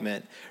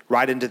disappointment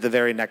right into the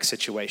very next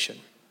situation.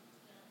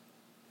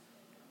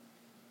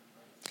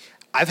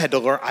 I've had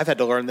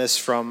to learn this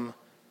from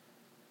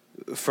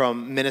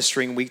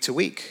ministering week to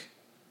week.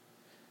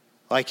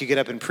 Like you get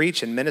up and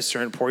preach and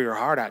minister and pour your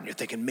heart out and you're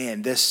thinking,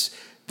 man, this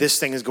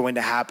thing is going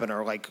to happen.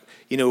 Or like,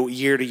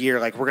 year to year,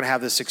 like we're going to have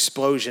this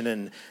explosion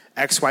and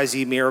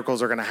XYZ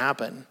miracles are going to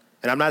happen.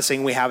 And I'm not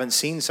saying we haven't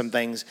seen some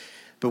things,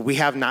 but we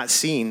have not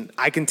seen,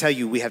 I can tell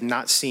you, we have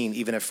not seen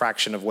even a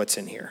fraction of what's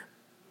in here,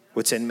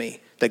 what's in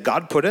me, that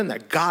God put in there.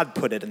 God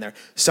put it in there.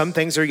 Some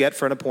things are yet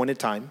for an appointed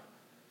time.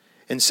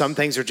 And some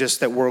things are just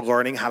that we're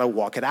learning how to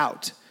walk it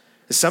out.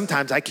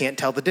 Sometimes I can't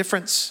tell the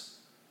difference.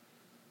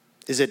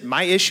 Is it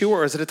my issue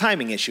or is it a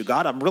timing issue?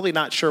 God, I'm really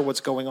not sure what's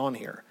going on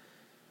here.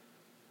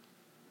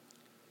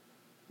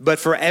 But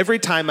for every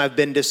time I've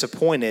been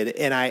disappointed,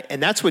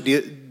 and that's what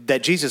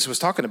that Jesus was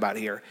talking about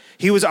here.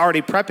 He was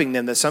already prepping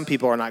them that some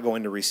people are not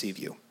going to receive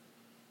you.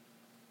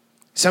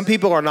 Some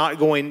people are not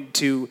going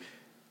to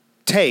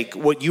take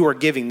what you are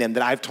giving them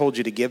that I've told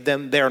you to give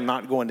them. They're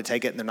not going to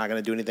take it, and they're not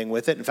going to do anything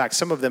with it. In fact,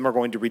 some of them are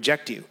going to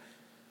reject you.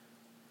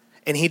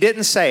 And he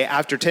didn't say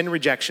after 10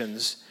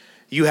 rejections,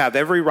 you have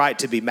every right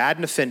to be mad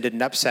and offended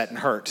and upset and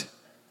hurt,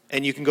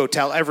 and you can go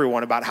tell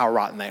everyone about how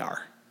rotten they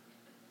are.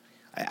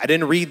 I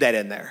didn't read that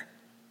in there.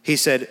 He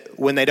said,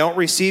 when they don't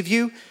receive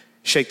you,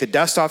 shake the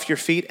dust off your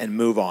feet and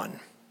move on.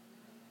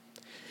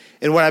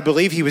 And what I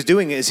believe he was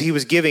doing is he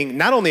was giving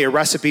not only a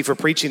recipe for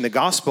preaching the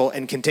gospel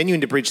and continuing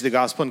to preach the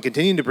gospel and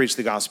continuing to preach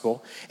the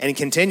gospel and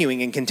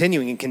continuing and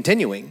continuing and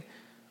continuing,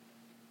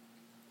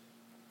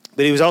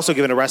 but he was also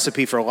given a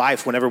recipe for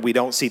life whenever we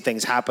don't see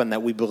things happen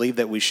that we believe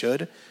that we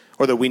should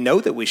or that we know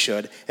that we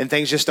should, and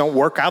things just don't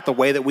work out the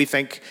way that we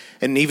think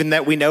and even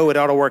that we know it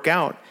ought to work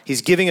out.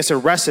 He's giving us a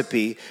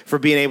recipe for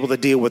being able to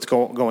deal with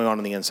what's going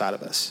on the inside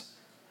of us.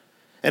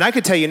 And I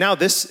could tell you now,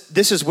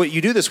 this is what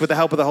you do this with the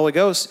help of the Holy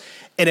Ghost,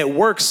 and it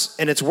works,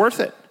 and it's worth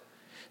it.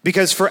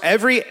 Because for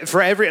every,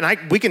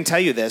 we can tell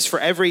you this, for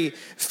every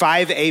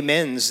 5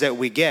 amens that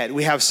we get,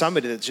 we have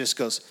somebody that just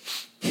goes,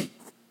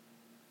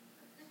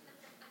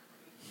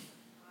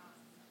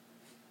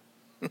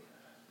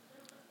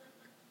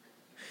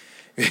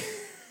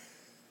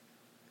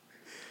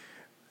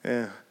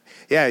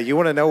 yeah, you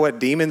want to know what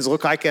demons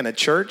look like in a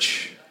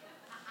church?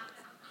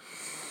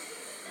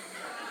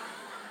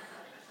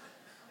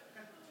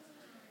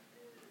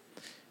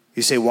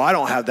 You say, well, I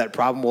don't have that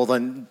problem. Well,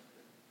 then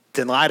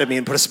lie to me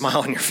and put a smile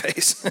on your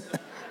face.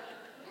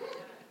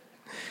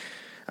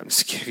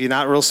 If you're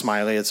not real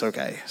smiley, it's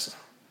okay.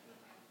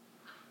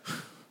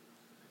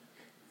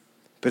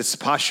 But it's the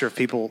posture of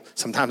people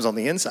sometimes on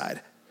the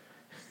inside.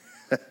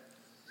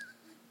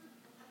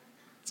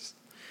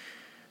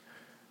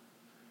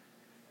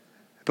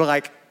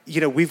 But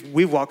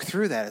we've walked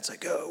through that. It's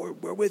like, oh,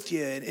 we're with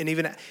you. And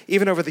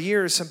even over the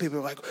years, some people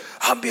are like,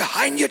 I'm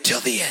behind you till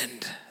the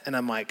end. And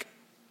I'm like,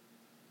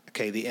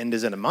 okay, the end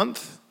is in a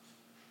month.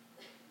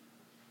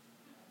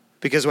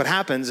 Because what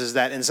happens is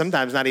that, and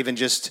sometimes not even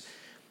just,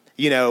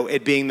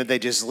 it being that they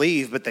just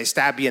leave, but they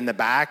stab you in the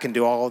back and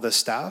do all of this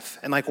stuff.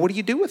 And what do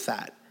you do with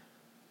that?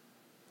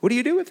 What do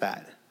you do with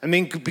that? I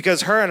mean,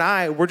 because her and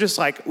I, we're just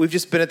we've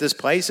just been at this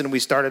place and we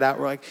started out,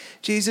 we're like,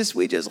 Jesus,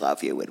 we just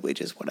love you and we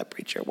just want to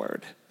preach your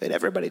word. And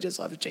everybody just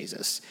loves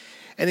Jesus.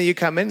 And then you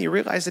come in and you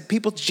realize that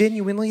people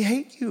genuinely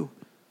hate you.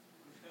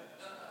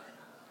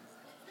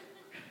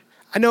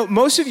 I know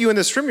most of you in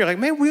this room, you're like,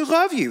 man, we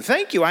love you.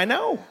 Thank you, I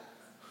know.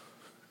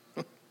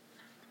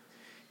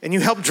 And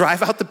you help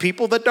drive out the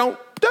people that don't.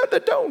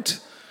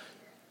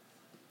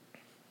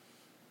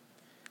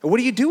 And what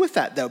do you do with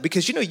that, though?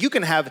 Because, you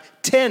can have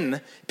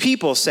 10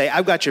 people say,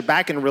 I've got your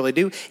back and really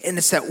do. And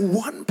it's that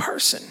one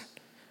person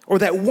or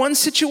that one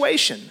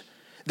situation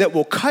that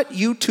will cut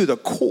you to the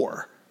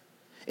core.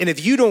 And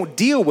if you don't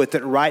deal with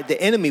it right,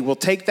 the enemy will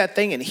take that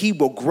thing and he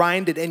will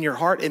grind it in your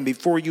heart. And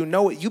before you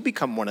know it, you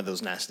become one of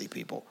those nasty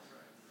people.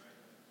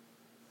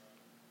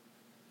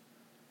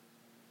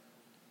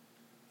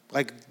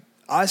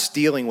 Us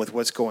dealing with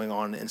what's going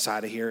on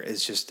inside of here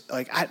is just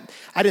I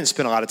didn't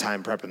spend a lot of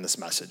time prepping this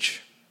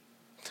message.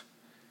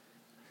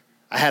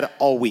 I had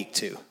all week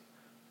too.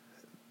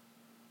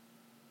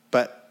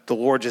 But the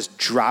Lord just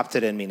dropped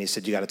it in me and he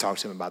said, you got to talk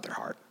to them about their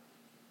heart.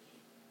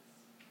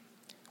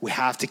 We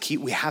have to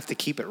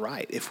keep it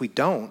right. If we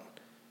don't,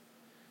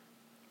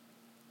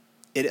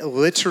 it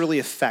literally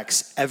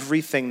affects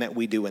everything that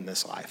we do in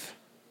this life.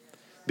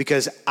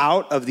 Because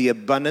out of the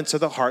abundance of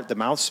the heart, the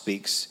mouth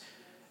speaks,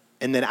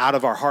 and then out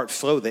of our heart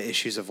flow the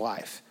issues of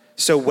life.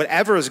 So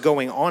whatever is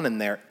going on in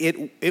there,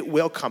 it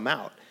will come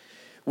out.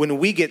 When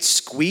we get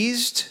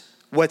squeezed,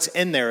 what's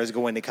in there is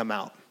going to come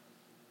out.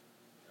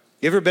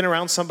 You ever been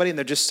around somebody and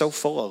they're just so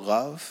full of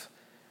love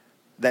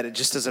that it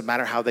just doesn't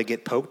matter how they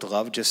get poked,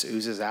 love just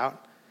oozes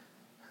out?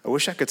 I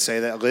wish I could say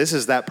that Liz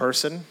is that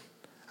person.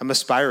 I'm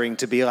aspiring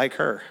to be like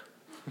her.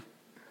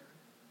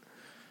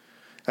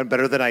 I'm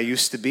better than I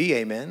used to be,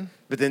 amen.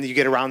 But then you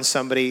get around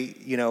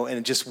somebody,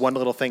 and just one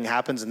little thing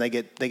happens and they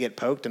get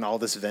poked and all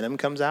this venom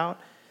comes out.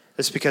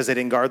 It's because they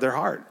didn't guard their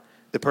heart.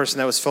 The person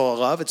that was full of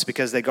love, it's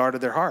because they guarded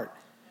their heart.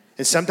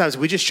 And sometimes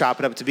we just chop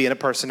it up to being a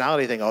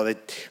personality thing. Oh,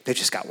 they've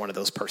just got one of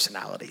those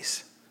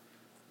personalities.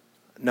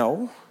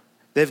 No,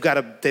 they've got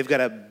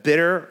a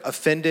bitter,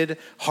 offended,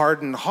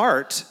 hardened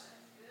heart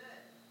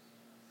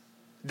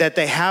that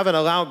they haven't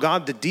allowed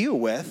God to deal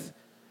with.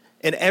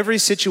 And every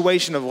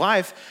situation of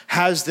life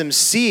has them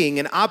seeing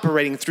and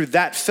operating through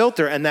that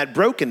filter and that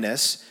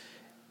brokenness.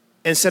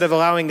 Instead of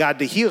allowing God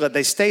to heal it,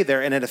 they stay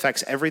there, and it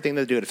affects everything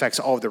they do. It affects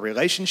all of their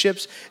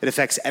relationships. It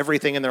affects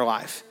everything in their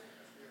life.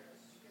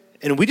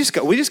 And we just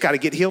got to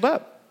get healed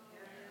up.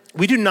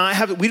 We do not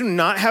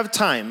have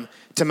time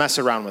to mess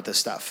around with this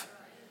stuff.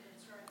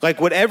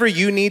 Whatever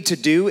you need to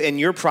do in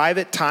your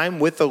private time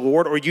with the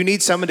Lord, or you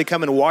need someone to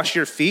come and wash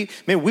your feet,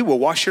 man, we will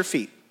wash your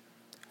feet.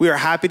 We are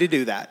happy to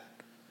do that,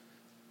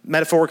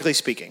 metaphorically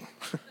speaking.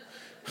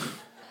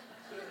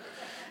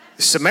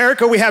 It's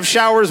America, we have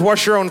showers,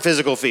 wash your own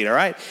physical feet, all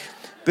right?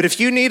 But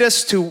if you need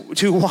us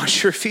to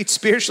wash your feet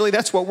spiritually,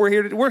 that's what we're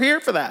here to. We're here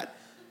for that.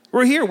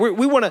 We're here.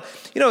 We want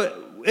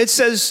to, it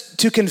says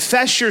to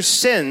confess your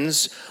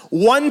sins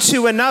one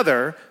to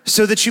another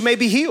so that you may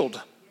be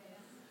healed.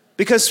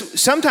 Because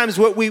sometimes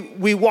what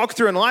we walk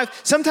through in life,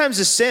 sometimes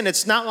the sin,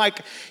 it's not like,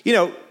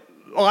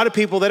 a lot of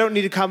people, they don't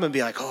need to come and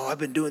be like, oh, I've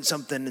been doing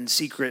something in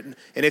secret.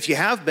 And if you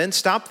have been,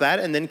 stop that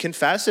and then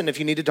confess. And if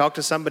you need to talk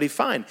to somebody,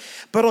 fine.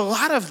 But a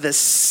lot of the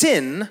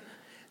sin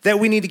that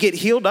we need to get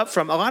healed up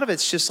from, a lot of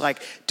it's just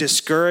like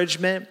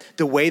discouragement,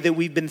 the way that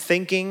we've been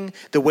thinking,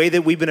 the way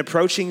that we've been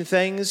approaching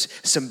things,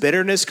 some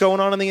bitterness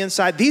going on the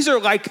inside. These are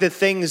like the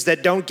things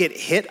that don't get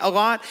hit a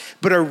lot,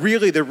 but are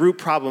really the root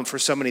problem for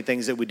so many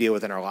things that we deal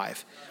with in our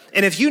life.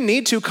 And if you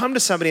need to, come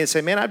to somebody and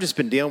say, man, I've just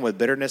been dealing with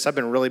bitterness. I've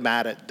been really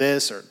mad at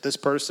this or this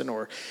person,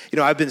 or,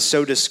 I've been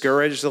so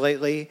discouraged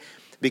lately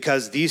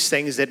because these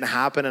things didn't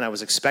happen and I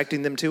was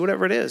expecting them to,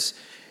 whatever it is.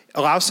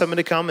 Allow someone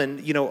to come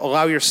and,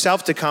 allow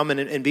yourself to come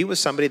and be with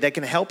somebody that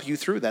can help you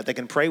through that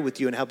can pray with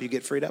you and help you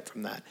get freed up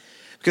from that.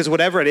 Because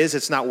whatever it is,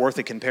 it's not worth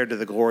it compared to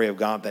the glory of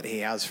God that he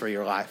has for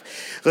your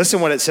life. Listen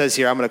what it says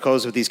here. I'm going to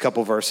close with these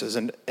couple verses.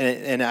 And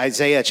in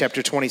Isaiah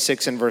chapter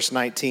 26 and verse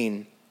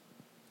 19,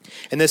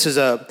 and this is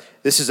a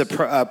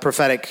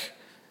prophetic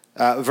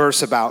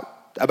verse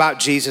about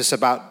Jesus,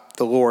 about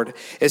the Lord.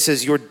 It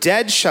says, your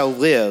dead shall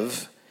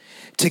live,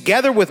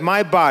 together with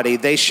my body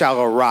they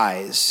shall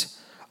arise.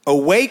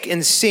 Awake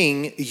and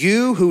sing,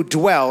 you who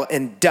dwell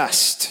in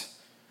dust,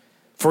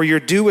 for your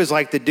dew is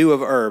like the dew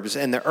of herbs,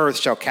 and the earth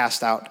shall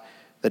cast out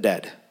the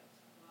dead.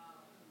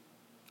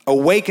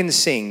 Awake and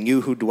sing,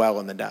 you who dwell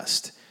in the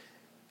dust.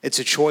 It's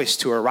a choice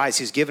to arise.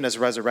 He's given us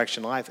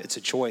resurrection life. It's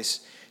a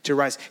choice to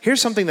arise.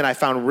 Here's something that I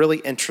found really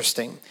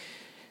interesting.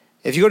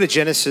 If you go to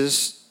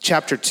Genesis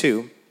chapter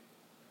 2,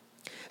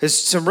 there's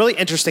some really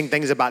interesting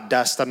things about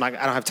dust I don't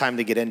have time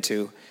to get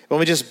into. Let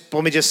me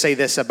just say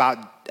this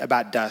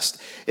about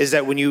dust, is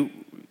that when you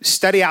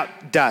study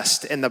out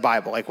dust in the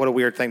Bible, like what a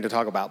weird thing to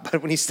talk about,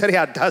 but when you study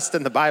out dust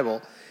in the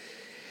Bible,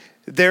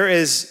 there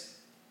is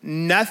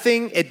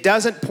nothing, it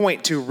doesn't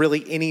point to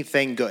really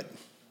anything good.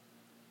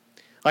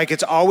 Like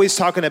it's always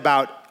talking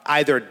about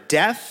either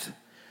death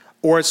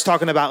or it's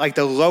talking about like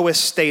the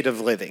lowest state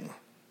of living.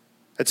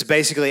 It's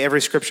basically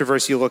every scripture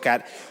verse you look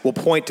at will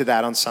point to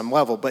that on some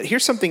level. But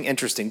here's something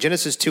interesting.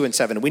 Genesis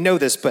 2:7. We know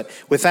this, but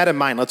with that in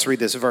mind, let's read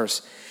this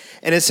verse.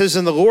 And it says,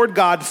 and the Lord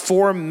God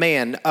formed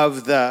man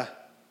of the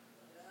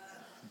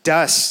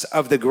dust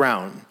of the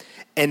ground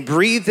and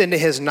breathed into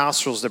his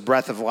nostrils the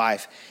breath of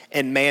life,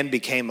 and man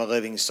became a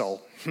living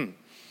soul. I'm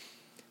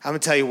going to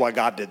tell you why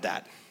God did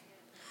that.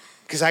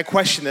 Because I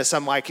question this.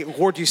 I'm like,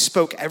 Lord, you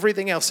spoke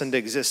everything else into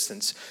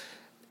existence.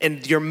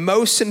 And your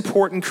most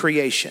important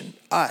creation,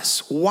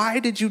 us, why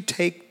did you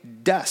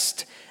take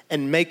dust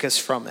and make us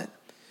from it?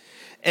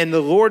 And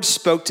the Lord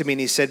spoke to me and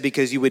he said,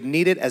 because you would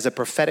need it as a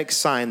prophetic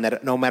sign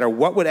that no matter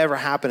what would ever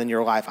happen in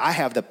your life, I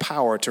have the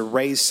power to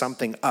raise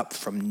something up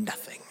from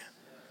nothing.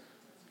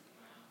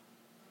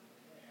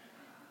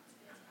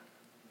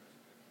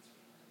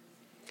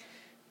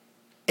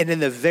 And in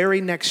the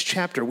very next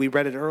chapter, we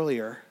read it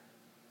earlier,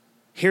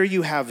 here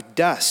you have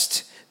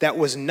dust that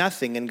was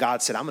nothing, and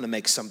God said, I'm going to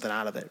make something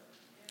out of it.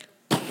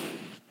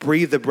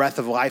 Breathe the breath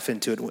of life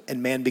into it,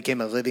 and man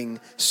became a living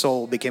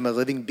soul, became a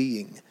living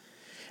being.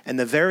 And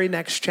the very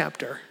next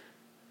chapter,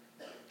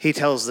 he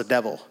tells the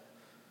devil,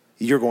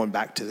 you're going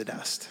back to the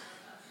dust.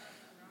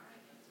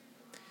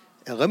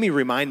 And let me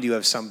remind you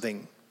of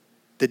something.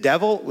 The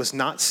devil was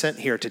not sent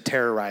here to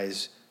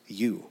terrorize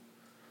you.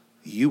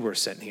 You were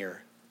sent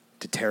here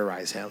to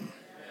terrorize him.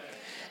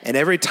 And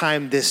every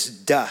time this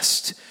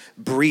dust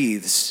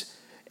breathes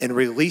and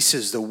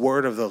releases the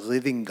word of the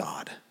living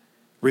God,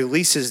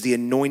 releases the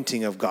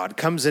anointing of God,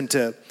 comes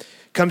into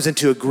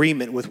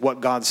agreement with what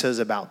God says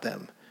about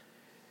them,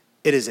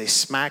 it is a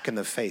smack in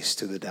the face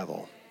to the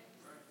devil.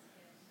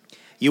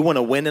 You want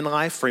to win in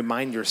life?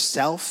 Remind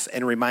yourself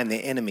and remind the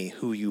enemy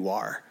who you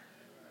are.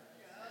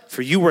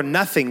 For you were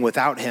nothing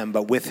without him,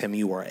 but with him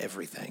you are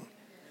everything.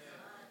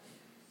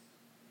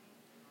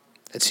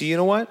 And so you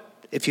know what?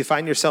 If you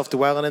find yourself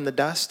dwelling in the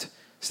dust,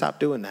 stop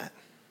doing that.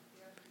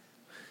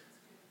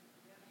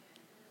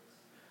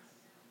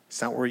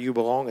 It's not where you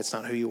belong. It's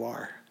not who you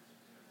are.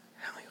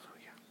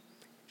 Hallelujah.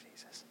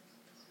 Jesus.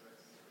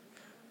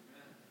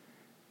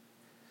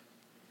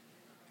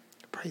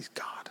 Praise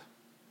God.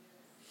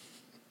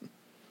 As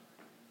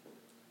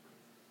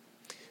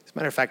a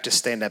matter of fact, just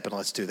stand up and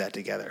let's do that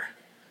together.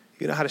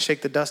 You know how to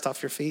shake the dust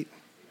off your feet?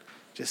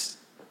 Just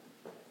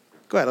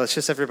go ahead. Let's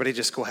just everybody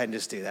just go ahead and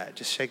just do that.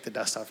 Just shake the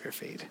dust off your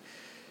feet.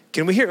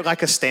 Can we hear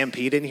like a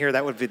stampede in here?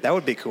 That would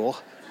be cool.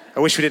 I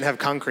wish we didn't have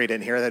concrete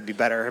in here. That'd be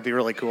better. It'd be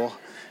really cool.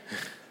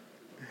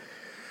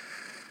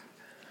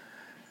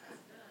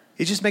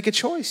 You just make a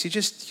choice. You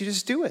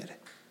just do it.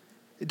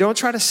 Don't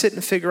try to sit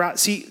and figure out.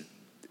 See,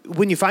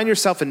 when you find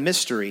yourself in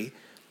mystery,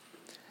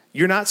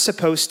 you're not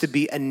supposed to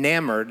be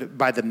enamored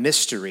by the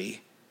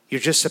mystery.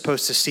 You're just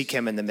supposed to seek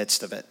him in the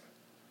midst of it.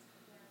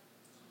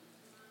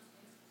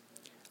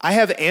 I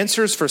have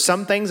answers for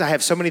some things. I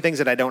have so many things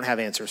that I don't have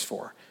answers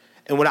for.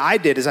 And what I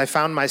did is I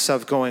found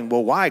myself going,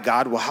 well, why,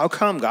 God? Well, how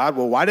come, God?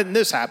 Well, why didn't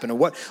this happen? And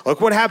look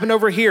what happened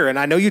over here. And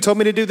I know you told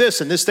me to do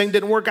this, and this thing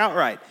didn't work out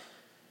right.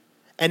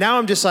 And now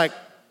I'm just like,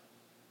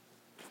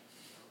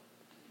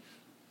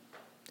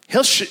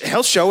 he'll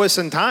show us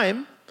in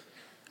time.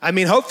 I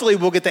mean, hopefully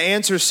we'll get the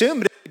answers soon,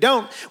 but if we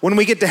don't, when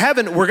we get to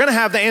heaven, we're going to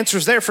have the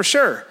answers there for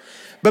sure.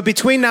 But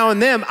between now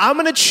and then, I'm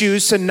going to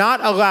choose to not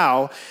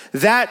allow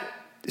that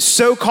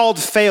so-called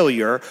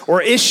failure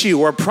or issue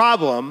or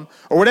problem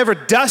or whatever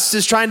dust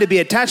is trying to be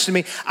attached to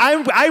me.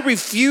 I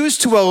refuse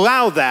to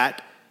allow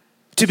that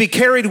to be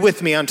carried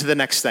with me onto the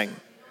next thing.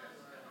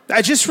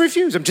 I just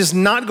refuse. I'm just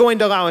not going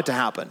to allow it to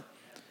happen.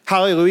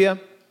 Hallelujah.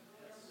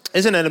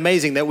 Isn't it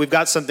amazing that we've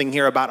got something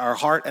here about our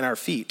heart and our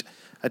feet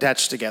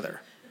attached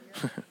together?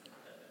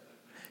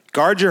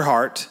 Guard your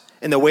heart,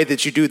 and the way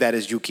that you do that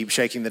is you keep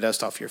shaking the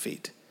dust off your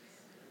feet.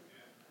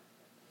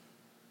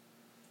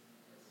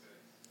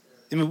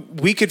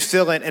 We could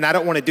fill in, and I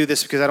don't want to do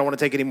this because I don't want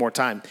to take any more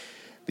time,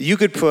 but you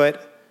could put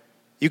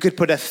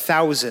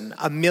 1,000,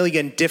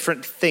 1,000,000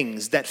 different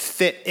things that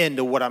fit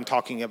into what I'm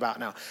talking about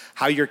now.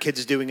 How your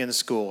kid's doing in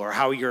school, or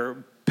how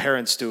your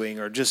parents doing,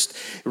 or just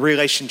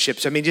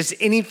relationships. I mean, just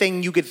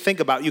anything you could think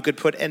about, you could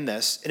put in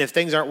this. And if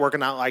things aren't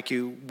working out like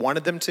you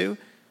wanted them to,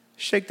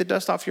 shake the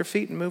dust off your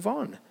feet and move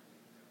on.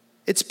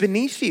 It's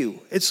beneath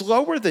you. It's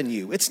lower than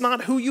you. It's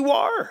not who you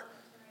are.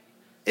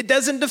 It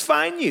doesn't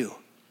define you.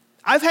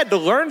 I've had to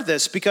learn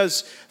this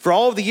because for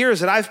all of the years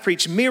that I've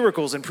preached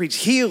miracles and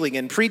preached healing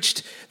and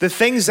preached the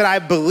things that I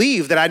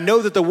believe, that I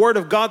know that the Word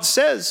of God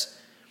says,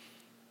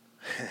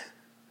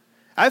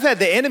 I've had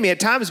the enemy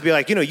at times be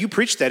like, you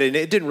preached that and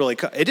it didn't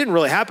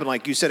really happen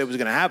like you said it was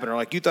going to happen, or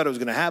like you thought it was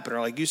going to happen, or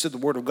like you said the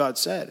Word of God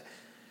said.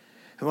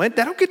 And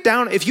that'll get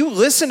down. If you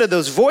listen to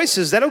those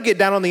voices, that'll get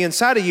down on the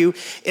inside of you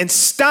and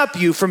stop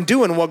you from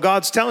doing what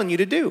God's telling you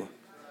to do.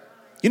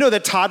 You know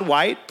that Todd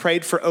White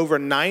prayed for over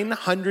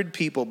 900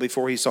 people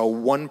before he saw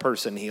one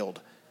person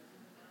healed.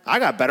 I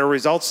got better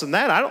results than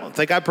that. I don't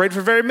think I prayed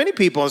for very many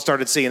people and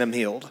started seeing them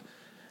healed.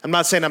 I'm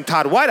not saying I'm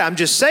Todd White. I'm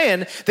just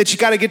saying that you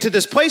got to get to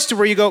this place to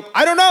where you go,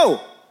 I don't know.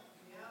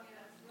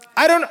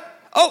 I don't know.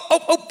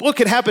 Oh, look,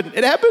 it happened.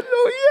 It happened.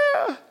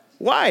 Oh, yeah.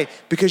 Why?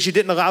 Because you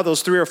didn't allow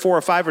those 3 or 4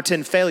 or 5 or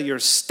 10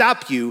 failures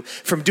stop you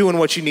from doing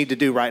what you need to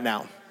do right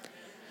now.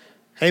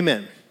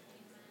 Amen.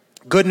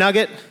 Good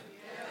nugget.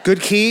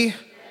 Good key.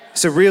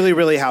 So really,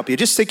 really help you.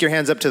 Just stick your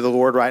hands up to the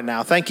Lord right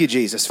now. Thank you,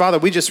 Jesus. Father,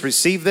 we just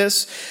received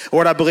this.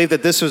 Lord, I believe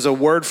that this was a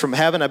word from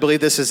heaven. I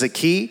believe this is a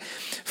key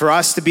for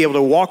us to be able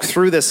to walk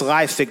through this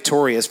life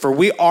victorious. For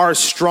we are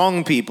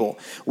strong people.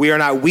 We are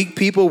not weak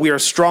people. We are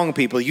strong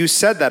people. You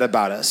said that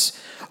about us.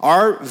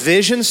 Our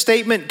vision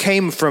statement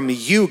came from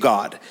you,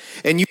 God.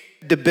 And you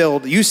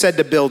said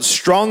to build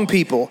strong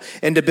people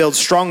and to build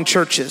strong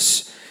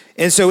churches.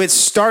 And so it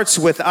starts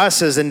with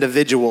us as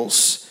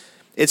individuals.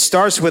 It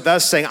starts with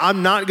us saying,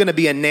 I'm not going to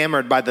be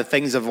enamored by the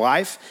things of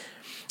life.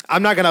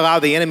 I'm not going to allow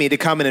the enemy to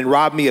come in and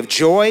rob me of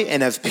joy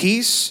and of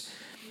peace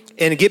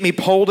and get me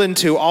pulled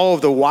into all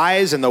of the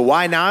whys and the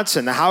why nots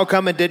and the how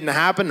come it didn't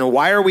happen and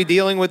why are we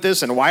dealing with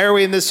this and why are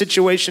we in this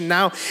situation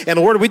now? And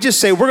Lord, we just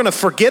say we're going to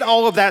forget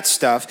all of that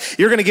stuff.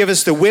 You're going to give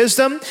us the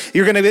wisdom.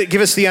 You're going to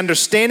give us the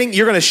understanding.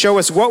 You're going to show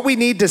us what we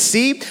need to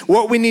see,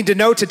 what we need to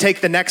know to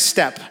take the next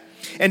step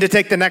and to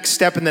take the next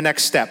step and the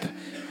next step.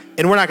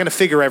 And we're not going to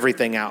figure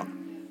everything out.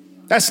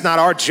 That's not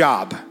our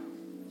job.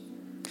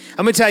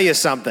 I'm going to tell you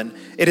something.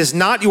 It is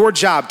not your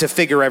job to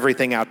figure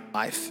everything out in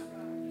life.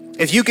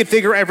 If you could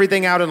figure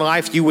everything out in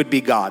life, you would be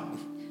God.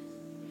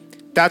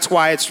 That's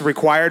why it's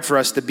required for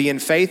us to be in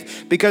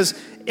faith, because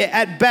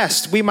at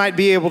best, we might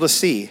be able to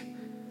see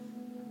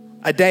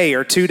a day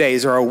or 2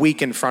 days or a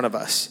week in front of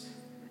us.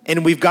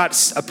 And we've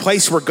got a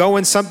place we're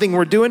going, something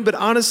we're doing, but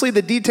honestly,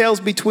 the details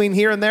between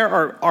here and there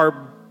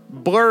are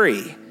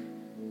blurry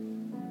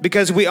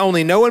because we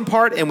only know in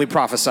part and we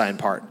prophesy in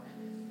part.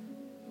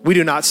 We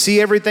do not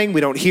see everything.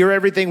 We don't hear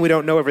everything. We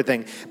don't know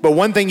everything. But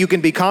one thing you can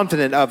be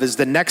confident of is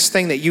the next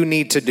thing that you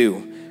need to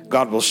do,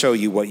 God will show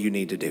you what you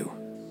need to do.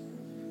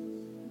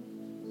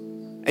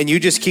 And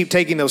you just keep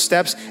taking those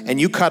steps and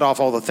you cut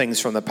off all the things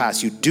from the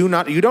past. You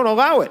don't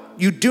allow it.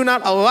 You do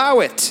not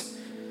allow it.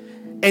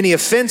 Any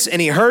offense,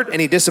 any hurt,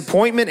 any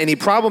disappointment, any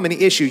problem, any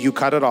issue, you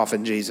cut it off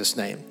in Jesus'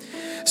 name.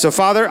 So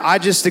Father, I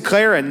just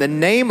declare in the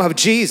name of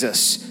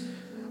Jesus,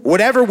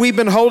 whatever we've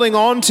been holding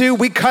on to,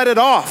 we cut it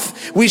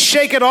off. We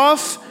shake it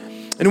off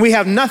and we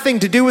have nothing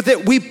to do with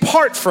it. We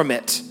part from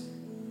it.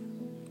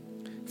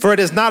 For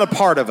it is not a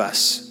part of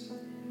us.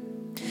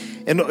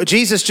 And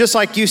Jesus, just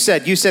like you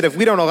said if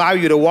we don't allow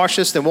you to wash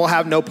us, then we'll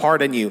have no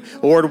part in you.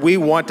 Lord, we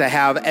want to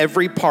have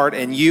every part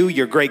in you,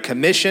 your great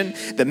commission,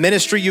 the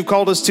ministry you've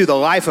called us to, the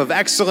life of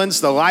excellence,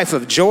 the life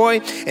of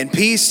joy and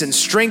peace and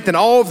strength and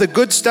all of the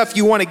good stuff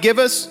you want to give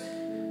us.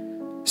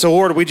 So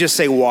Lord, we just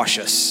say, wash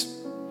us.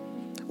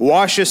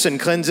 Wash us and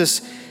cleanse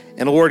us.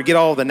 And Lord, get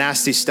all the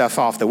nasty stuff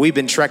off that we've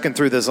been trekking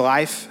through this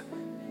life.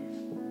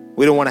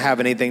 We don't want to have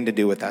anything to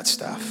do with that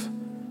stuff.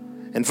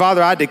 And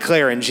Father, I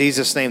declare in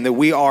Jesus' name that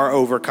we are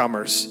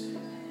overcomers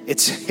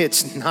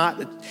It's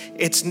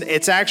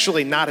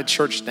actually not a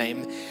church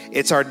name.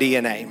 It's our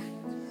DNA.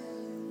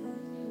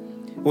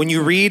 When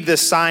you read the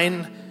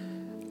sign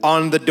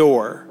on the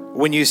door,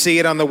 when you see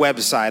it on the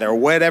website or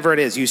whatever it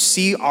is, you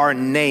see our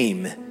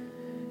name.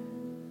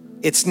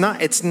 It's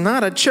not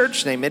a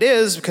church name. It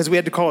is because we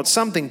had to call it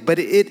something, but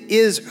it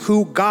is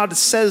who God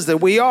says that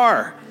we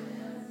are.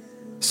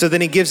 So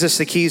then he gives us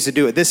the keys to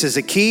do it. This is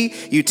a key.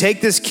 You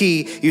take this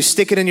key, you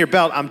stick it in your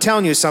belt. I'm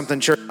telling you something,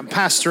 church. I'm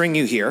pastoring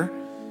you here.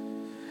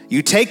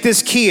 You take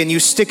this key and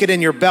you stick it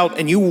in your belt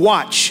and you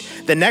watch.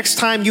 The next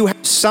time you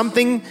have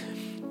something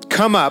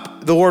come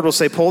up, the Lord will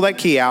say, pull that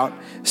key out,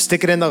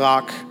 stick it in the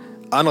lock,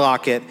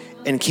 unlock it,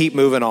 and keep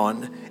moving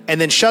on. And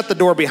then shut the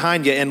door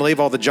behind you and leave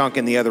all the junk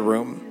in the other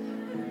room.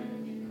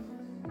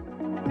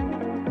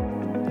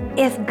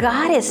 If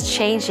God is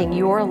changing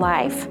your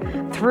life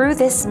through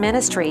this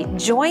ministry,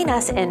 join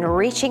us in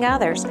reaching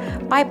others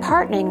by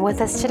partnering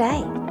with us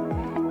today.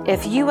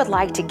 If you would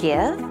like to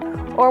give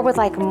or would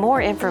like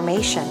more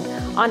information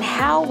on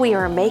how we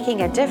are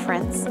making a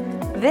difference,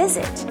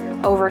 visit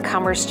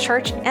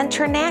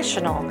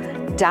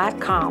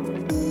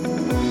OvercomersChurchInternational.com.